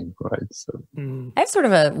anything, right? So I have sort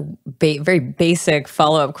of a very basic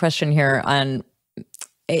follow-up question here on,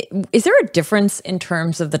 is there a difference in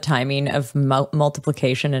terms of the timing of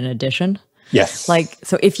multiplication and addition? Yes. Like,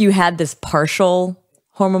 so if you had this partial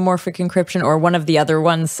homomorphic encryption or one of the other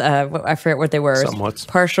ones, I forget what they were. Somewhat.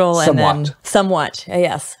 Partial and then somewhat,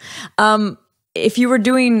 yes. If you were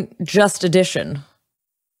doing just addition,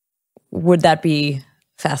 would that be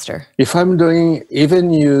faster? If I'm doing,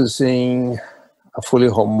 even using a fully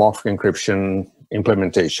homomorphic encryption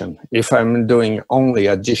implementation, if I'm doing only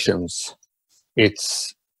additions,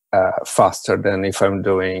 it's faster than if I'm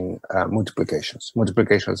doing multiplications.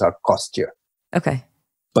 Multiplications are costlier. Okay.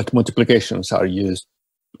 But multiplications are used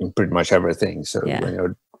in pretty much everything. So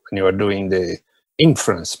when you're doing the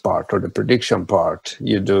inference part or the prediction part,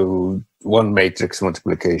 you do one matrix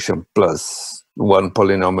multiplication plus one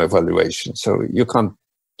polynomial evaluation. So you can't.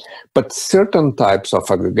 But certain types of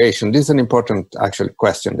aggregation, this is an important actually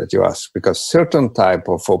question that you ask, because certain type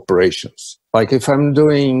of operations, like if I'm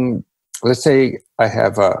doing, let's say I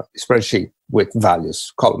have a spreadsheet with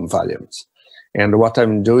values, column values. And what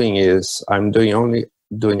I'm doing is I'm doing only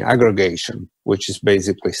doing aggregation, which is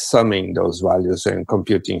basically summing those values and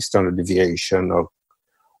computing standard deviation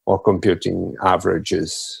or computing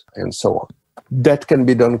averages and so on. That can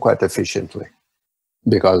be done quite efficiently,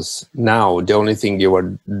 because now the only thing you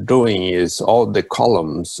are doing is all the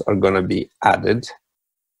columns are going to be added,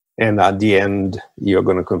 and at the end you're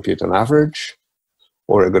going to compute an average,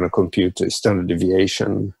 or you're going to compute a standard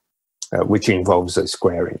deviation, which involves a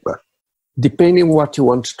squaring. But depending what you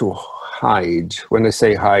want to hide, when I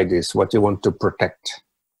say hide is what you want to protect,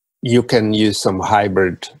 you can use some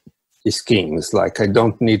hybrid schemes. Like, I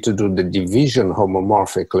don't need to do the division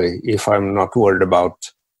homomorphically if I'm not worried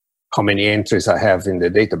about how many entries I have in the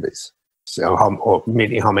database, so how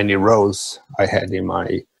many rows I had in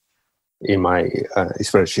my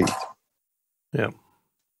spreadsheet. Yeah.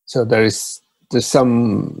 So there's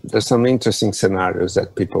some interesting scenarios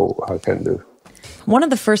that people can do. One of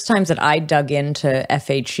the first times that I dug into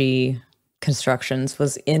FHE constructions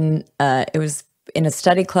was in a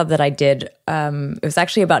study club that I did. It was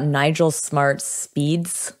actually about Nigel Smart's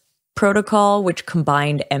SPEEDS protocol, which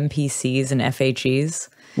combined MPCs and FHEs.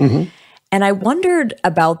 Mm-hmm. And I wondered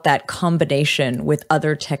about that combination with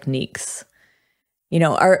other techniques. You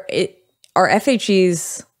know, are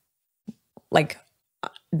FHEs, like,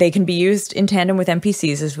 they can be used in tandem with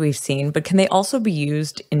MPCs, as we've seen, but can they also be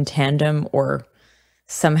used in tandem or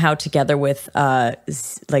somehow together with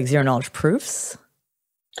like zero-knowledge proofs?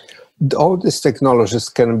 All these technologies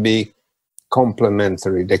can be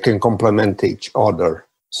complementary. They can complement each other.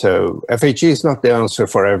 So FHE is not the answer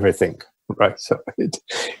for everything, right? So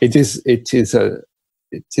it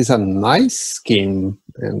is a nice scheme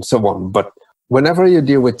and so on. But whenever you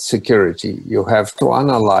deal with security, you have to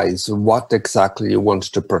analyze what exactly you want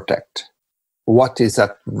to protect, what is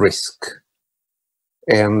at risk,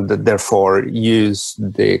 and therefore use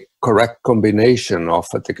the correct combination of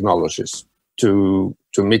technologies to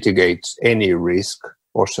mitigate any risk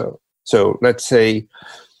or so. So let's say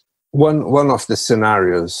one of the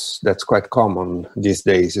scenarios that's quite common these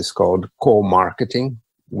days is called co-marketing,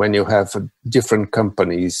 when you have different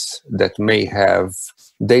companies that may have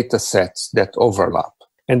data sets that overlap,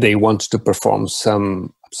 and they want to perform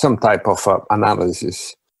some type of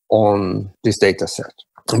analysis on this data set.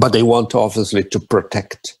 But they want obviously to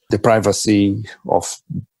protect the privacy of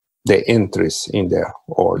the entries in there,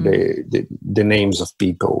 or the names of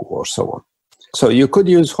people or so on. So you could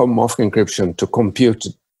use homomorphic encryption to compute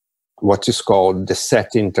what is called the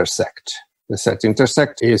set intersect. The set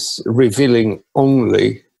intersect is revealing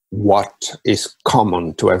only what is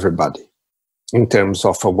common to everybody in terms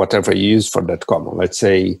of whatever you use for that common. Let's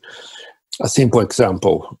say a simple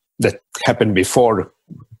example that happened before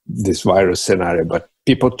this virus scenario, but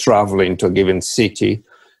people traveling to a given city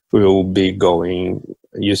will be going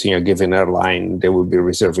using a given airline. They will be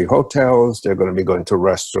reserving hotels, they're going to be going to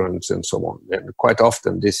restaurants and so on. And quite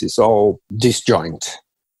often this is all disjoint,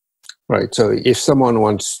 right? So if someone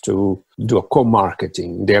wants to do a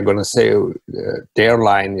co-marketing, they're going to say the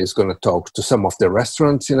airline is going to talk to some of the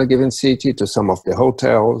restaurants in a given city, to some of the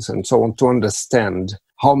hotels and so on, to understand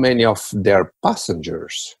how many of their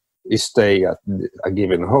passengers stay at a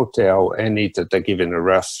given hotel and eat at a given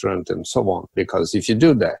restaurant and so on. Because if you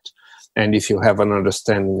do that, and if you have an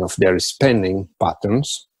understanding of their spending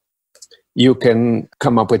patterns, you can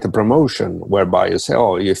come up with a promotion whereby you say,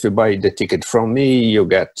 oh, if you buy the ticket from me, you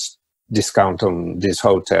get discount on this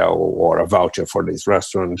hotel or a voucher for this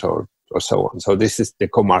restaurant or so on. So this is the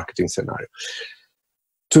co-marketing scenario.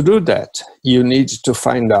 To do that, you need to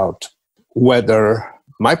find out whether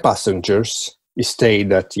my passengers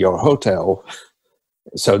stayed at your hotel.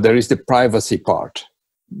 So there is the privacy part,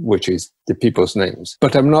 which is the people's names.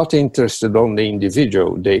 But I'm not interested on the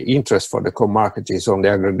individual. The interest for the co-market is on the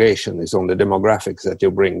aggregation, is on the demographics that you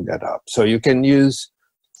bring that up. So you can use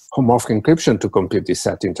homomorphic encryption to compute the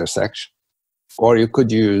set intersection, or you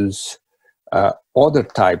could use other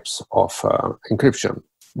types of encryption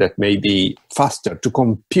that may be faster to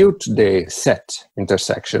compute the set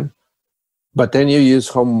intersection, but then you use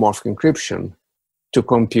homomorphic encryption to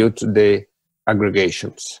compute the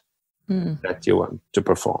aggregations that you want to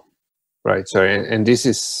perform, right? So, and this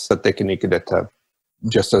is a technique that,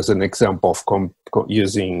 just as an example of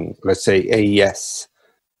using, let's say, AES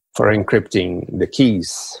for encrypting the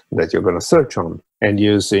keys that you're going to search on, and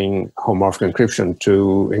using homomorphic encryption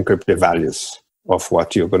to encrypt the values of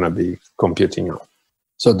what you're going to be computing on.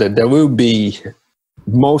 So that there will be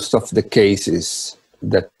most of the cases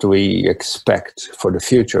that we expect for the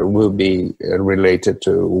future will be related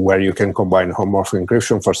to where you can combine homomorphic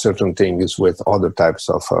encryption for certain things with other types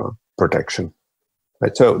of protection.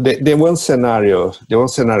 Right? So the one scenario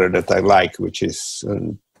that I like, which is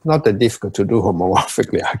not that difficult to do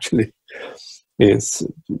homomorphically, actually. It's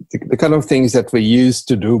the kind of things that we used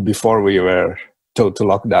to do before we were told to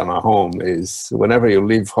lock down our home. Is whenever you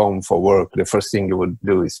leave home for work, the first thing you would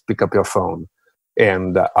do is pick up your phone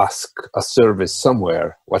and ask a service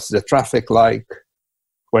somewhere, what's the traffic like,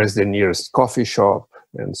 where's the nearest coffee shop,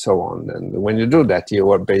 and so on. And when you do that, you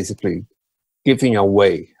are basically giving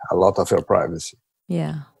away a lot of your privacy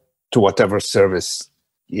to whatever service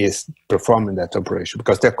is performing that operation,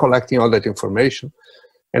 because they're collecting all that information,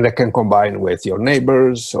 and they can combine with your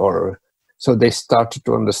neighbors, or so they start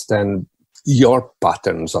to understand your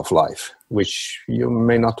patterns of life, which you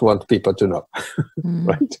may not want people to know,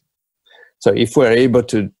 right? So if we're able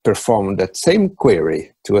to perform that same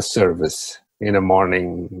query to a service in the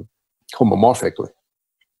morning homomorphically,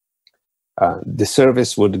 the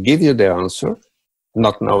service would give you the answer,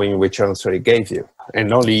 not knowing which answer it gave you,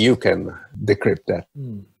 and only you can decrypt that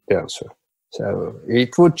the answer. So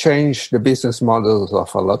it would change the business models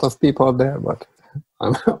of a lot of people there, but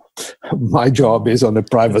my job is on the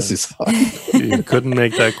privacy side. You couldn't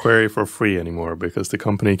make that query for free anymore because the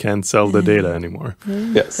company can't sell the data anymore.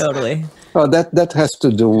 Yes. Totally. Well, that has to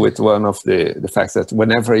do with one of the facts that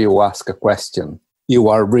whenever you ask a question, you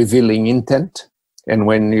are revealing intent. And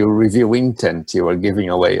when you reveal intent, you are giving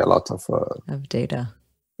away a lot of data.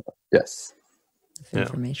 Yes. Of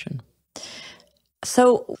information.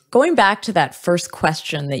 So going back to that first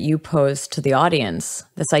question that you posed to the audience,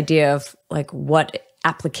 this idea of like what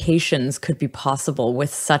applications could be possible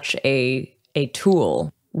with such a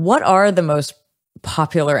tool, what are the most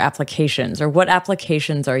popular applications, or what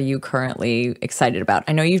applications are you currently excited about?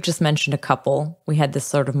 I know you've just mentioned a couple. We had this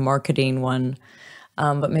sort of marketing one,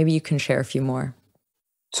 but maybe you can share a few more.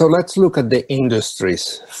 So let's look at the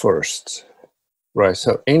industries first, right?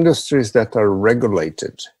 So industries that are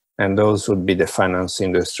regulated, and those would be the finance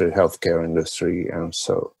industry, healthcare industry,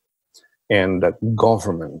 and the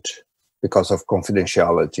government, because of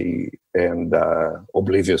confidentiality and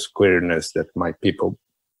oblivious queerness that people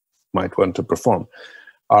might want to perform,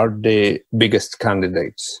 are the biggest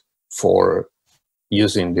candidates for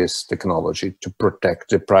using this technology to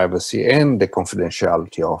protect the privacy and the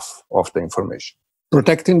confidentiality of the information.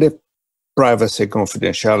 Protecting the privacy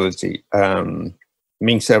confidentiality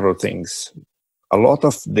means several things. A lot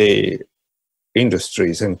of the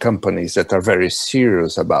industries and companies that are very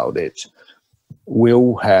serious about it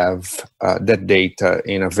will have that data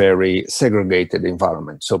in a very segregated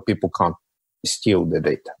environment, so people can't steal the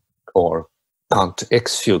data or can't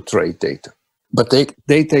exfiltrate data. But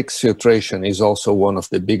data exfiltration is also one of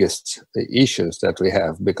the biggest issues that we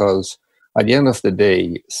have, because at the end of the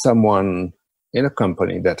day, someone in a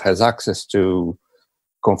company that has access to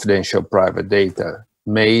confidential private data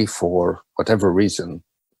may, for whatever reason,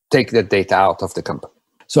 take that data out of the company.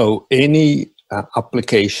 So any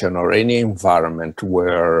application or any environment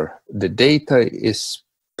where the data is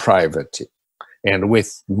private, and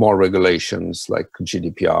with more regulations like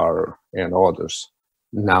GDPR and others,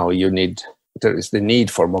 now there is the need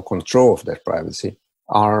for more control of that privacy,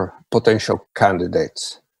 are potential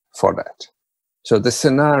candidates for that. So the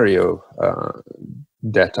scenario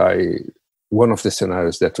one of the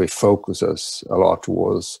scenarios that we focus us a lot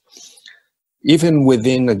was, even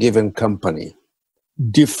within a given company,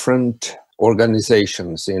 different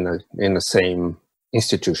organizations in the same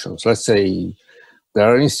institutions. Let's say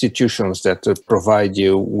there are institutions that provide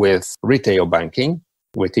you with retail banking,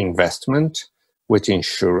 with investment, with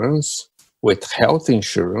insurance, with health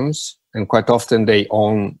insurance, and quite often they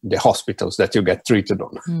own the hospitals that you get treated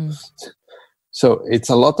on. So it's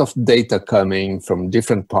a lot of data coming from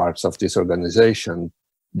different parts of this organization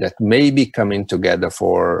that may be coming together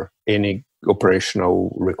for any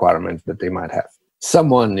operational requirement that they might have.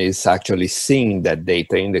 Someone is actually seeing that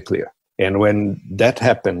data in the clear. And when that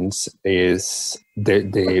happens, is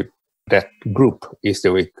that group is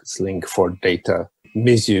the weakest link for data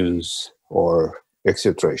misuse or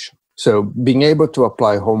exfiltration. So being able to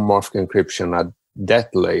apply homomorphic encryption at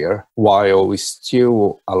that layer, while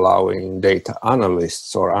still allowing data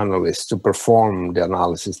analysts to perform the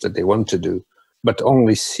analysis that they want to do, but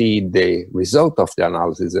only see the result of the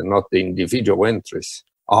analysis and not the individual entries,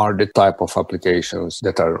 are the type of applications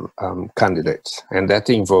that are candidates. And that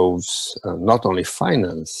involves not only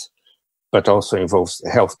finance, but also involves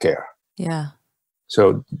healthcare. Yeah.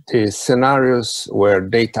 So the scenarios where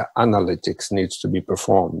data analytics needs to be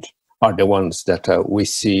performed are the ones that we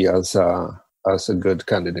see as a good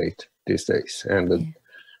candidate these days. And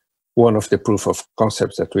one of the proof of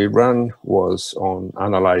concepts that we run was on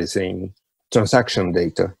analyzing transaction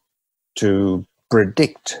data to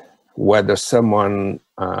predict whether someone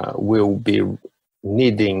will be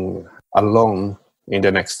needing a loan in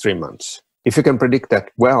the next 3 months. If you can predict that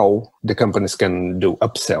well, the companies can do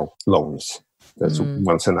upsell loans. That's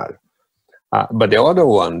one scenario. But the other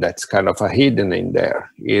one that's kind of a hidden in there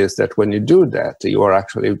is that when you do that, you are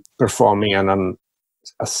actually performing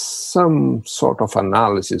some sort of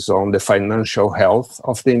analysis on the financial health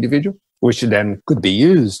of the individual, which then could be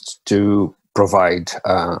used to provide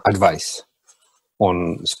advice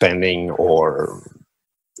on spending or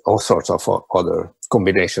all sorts of other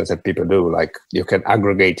combinations that people do, like you can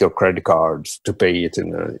aggregate your credit cards to pay it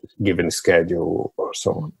in a given schedule or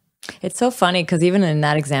so on. It's so funny because even in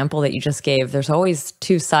that example that you just gave, there's always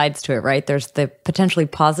two sides to it, right? There's the potentially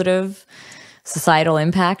positive societal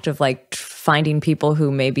impact of like finding people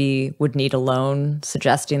who maybe would need a loan,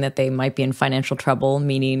 suggesting that they might be in financial trouble,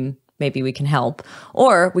 meaning maybe we can help,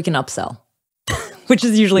 or we can upsell, which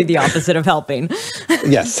is usually the opposite of helping.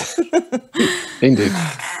 Yes, indeed.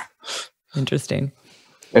 Interesting.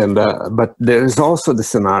 And but there is also the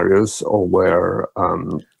scenarios where,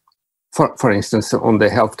 for instance, on the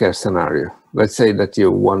healthcare scenario, let's say that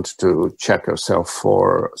you want to check yourself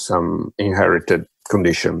for some inherited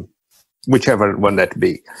condition, whichever one that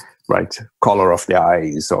be, right? Color of the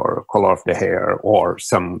eyes or color of the hair or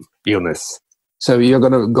some illness. So you're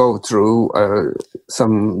going to go through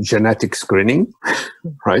some genetic screening,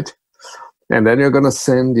 right? And then you're going to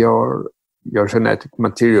send your genetic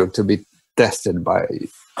material to be tested by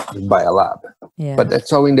a lab. Yeah. But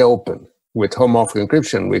that's all in the open. With homomorphic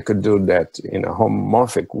encryption, we could do that in a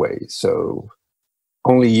homomorphic way. So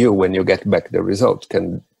only you, when you get back the result,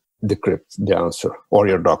 can decrypt the answer, or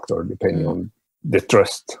your doctor, depending on the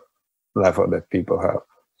trust level that people have.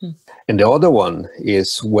 And the other one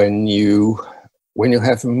is when you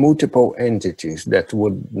have multiple entities that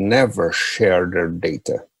would never share their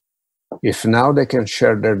data. If now they can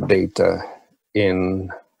share their data in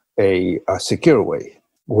a secure way,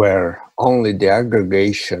 where only the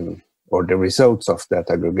aggregation or the results of that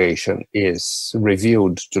aggregation is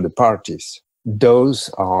revealed to the parties, those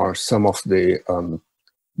are some of the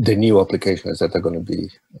new applications that are going to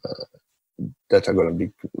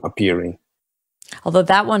be appearing. Although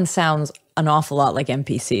that one sounds an awful lot like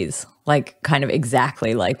MPCs, like kind of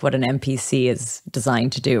exactly like what an MPC is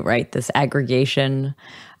designed to do, right? This aggregation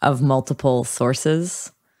of multiple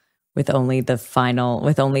sources with only the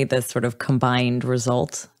sort of combined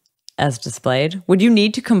result as displayed. Would you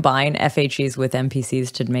need to combine FHEs with MPCs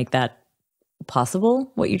to make that possible,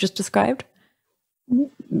 what you just described?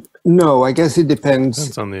 No, I guess it depends.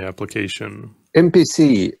 Depends on the application.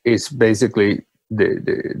 MPC is basically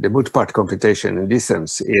the multi-party computation in this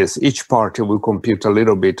sense is each party will compute a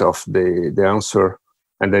little bit of the answer,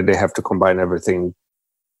 and then they have to combine everything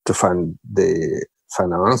to find the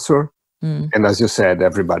final answer. And as you said,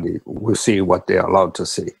 everybody will see what they are allowed to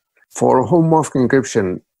see. For homomorphic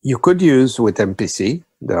encryption, you could use with MPC.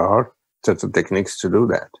 There are certain techniques to do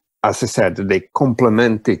that. As I said, they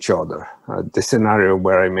complement each other. The scenario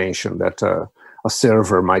where I mentioned that a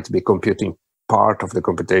server might be computing part of the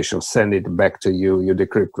computation, send it back to you, you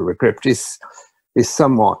decrypt, recrypt, is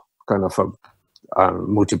somewhat kind of a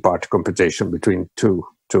multi-part computation between two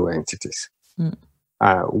entities,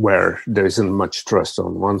 where there isn't much trust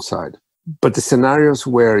on one side. But the scenarios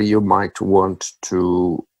where you might want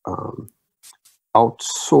to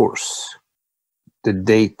outsource the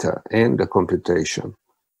data and the computation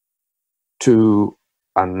to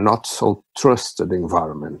a not so trusted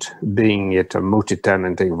environment, being it a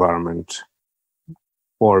multi-tenant environment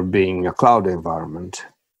or being a cloud environment,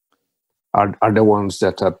 are the ones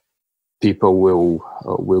that people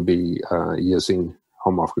will be using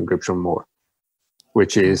homomorphic encryption more.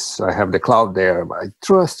 Which is, I have the cloud there, I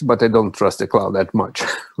trust, but I don't trust the cloud that much,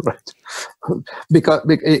 right?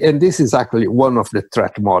 And this is actually one of the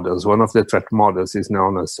threat models. One of the threat models is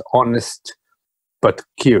known as honest but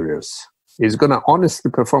curious. It's going to honestly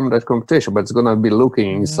perform that computation, but it's going to be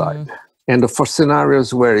looking inside. And for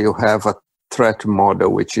scenarios where you have a threat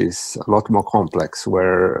model, which is a lot more complex,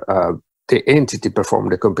 where the entity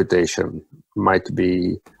performing the computation might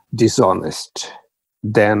be dishonest,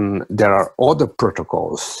 then there are other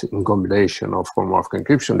protocols in combination of homomorphic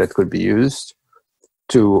encryption that could be used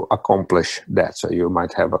to accomplish that. So you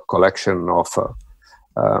might have a collection of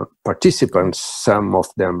participants. Some of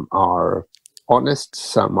them are honest,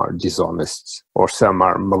 some are dishonest, or some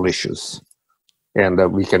are malicious.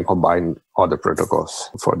 And we can combine other protocols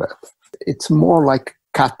for that. It's more like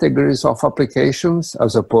categories of applications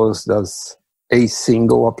as opposed as a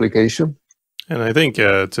single application. And I think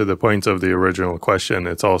to the point of the original question,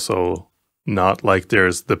 it's also not like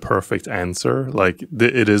there's the perfect answer. Like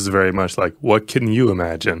it is very much like, what can you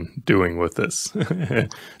imagine doing with this?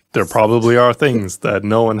 there probably are things that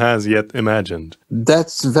no one has yet imagined.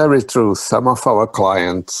 That's very true. Some of our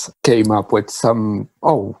clients came up with can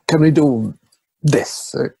we do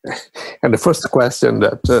this? And the first question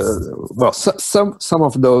that, some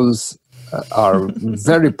of those are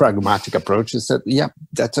very pragmatic approaches that,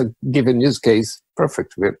 that's a given use case.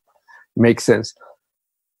 Perfect. It makes sense.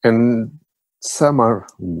 And some are,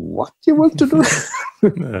 what do you want to do?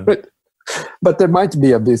 Yeah. But there might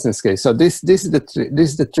be a business case. So this is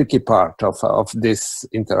the tricky part of this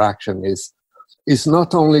interaction is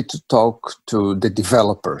not only to talk to the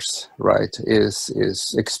developers, right?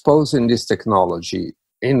 Is exposing this technology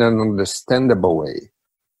in an understandable way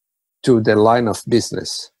to the line of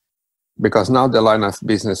business. Because now the line of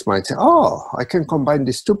business might say, I can combine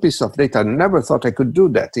these two pieces of data. I never thought I could do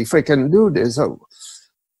that. If I can do this,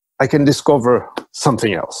 I can discover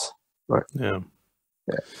something else, right? Yeah.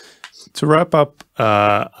 To wrap up,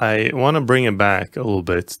 I want to bring it back a little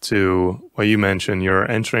bit to what you mentioned. You're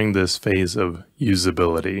entering this phase of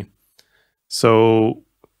usability. So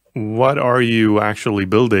what are you actually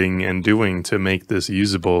building and doing to make this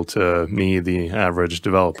usable to me, the average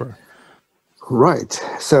developer? Right.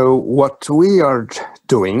 So what we are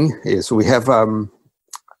doing is we have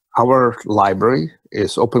our library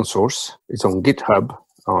is open source. It's on GitHub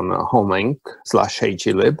on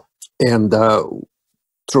homenc/HElib. And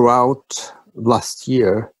throughout last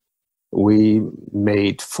year, we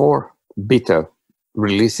made 4 beta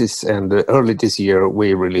releases, and early this year,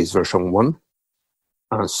 we released version 1.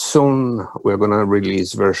 Soon, we're going to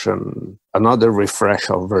release another refresh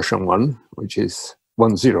of version 1, which is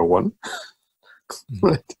 101.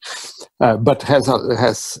 Right. But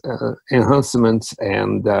has enhancements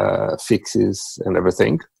and fixes and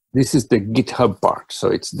everything. This is the GitHub part, so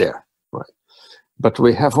it's there. Right. But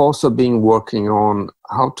we have also been working on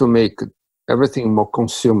how to make everything more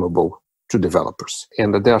consumable to developers.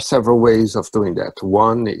 And there are several ways of doing that.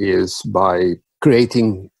 One is by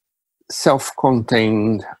creating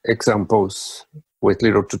self-contained examples with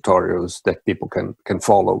little tutorials that people can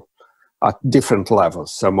follow at different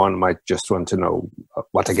levels. Someone might just want to know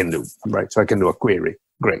what I can do, right? So I can do a query,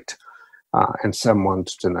 great. And some want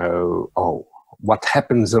to know, what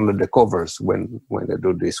happens under the covers when they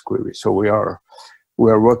do this query. So we are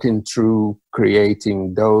working through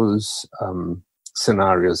creating those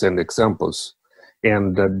scenarios and examples.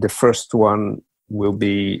 And the first one will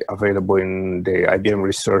be available in the IBM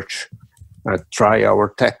Research Try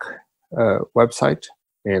Our Tech website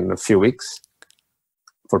in a few weeks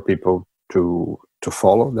for people to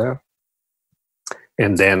follow there.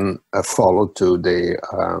 And then follow to the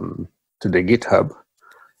GitHub.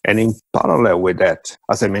 And in parallel with that,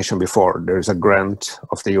 as I mentioned before, there's a grant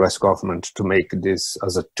of the US government to make this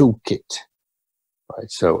as a toolkit, right?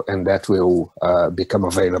 So, and that will become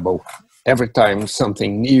available every time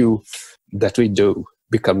something new that we do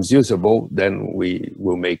becomes usable, then we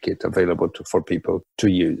will make it available for people to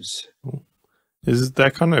use. Is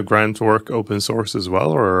that kind of grant work open source as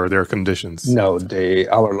well, or are there conditions? No,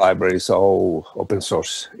 our library is all open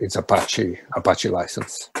source. It's Apache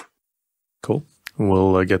license. Cool.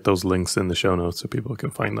 We'll get those links in the show notes so people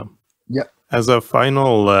can find them. Yeah. As a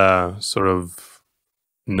final sort of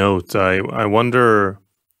note, I wonder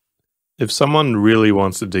if someone really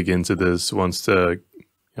wants to dig into this, wants to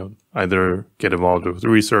either get involved with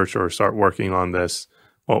research or start working on this,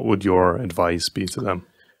 what would your advice be to them?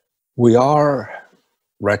 We are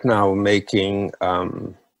right now making,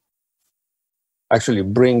 actually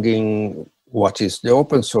bringing what is the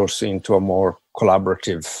open source into a more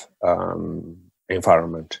collaborative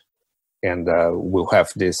environment. And we'll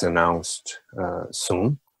have this announced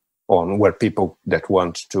soon on where people that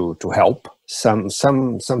want to help. Some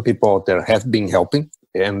people out there have been helping,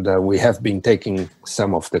 and we have been taking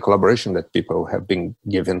some of the collaboration that people have been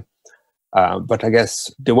given. But I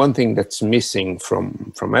guess the one thing that's missing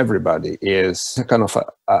from everybody is kind of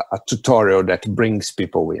a tutorial that brings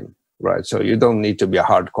people in, right? So you don't need to be a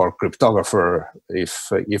hardcore cryptographer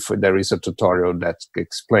if there is a tutorial that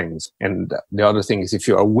explains. And the other thing is if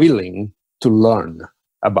you are willing to learn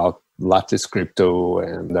about lattice crypto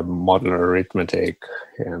and the modern arithmetic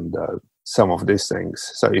and some of these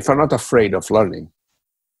things. So if you're not afraid of learning,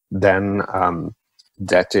 then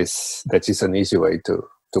that is an easy way to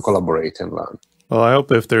collaborate and learn. Well, I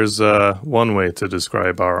hope if there's one way to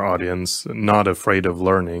describe our audience, not afraid of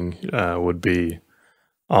learning would be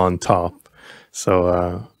on top.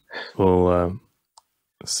 So we'll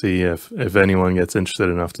see if anyone gets interested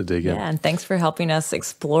enough to dig in. Yeah, and thanks for helping us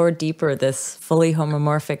explore deeper this fully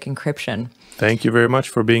homomorphic encryption. Thank you very much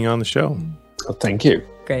for being on the show. Thank you.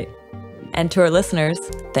 Great. And to our listeners,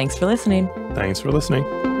 thanks for listening. Thanks for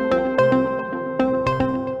listening.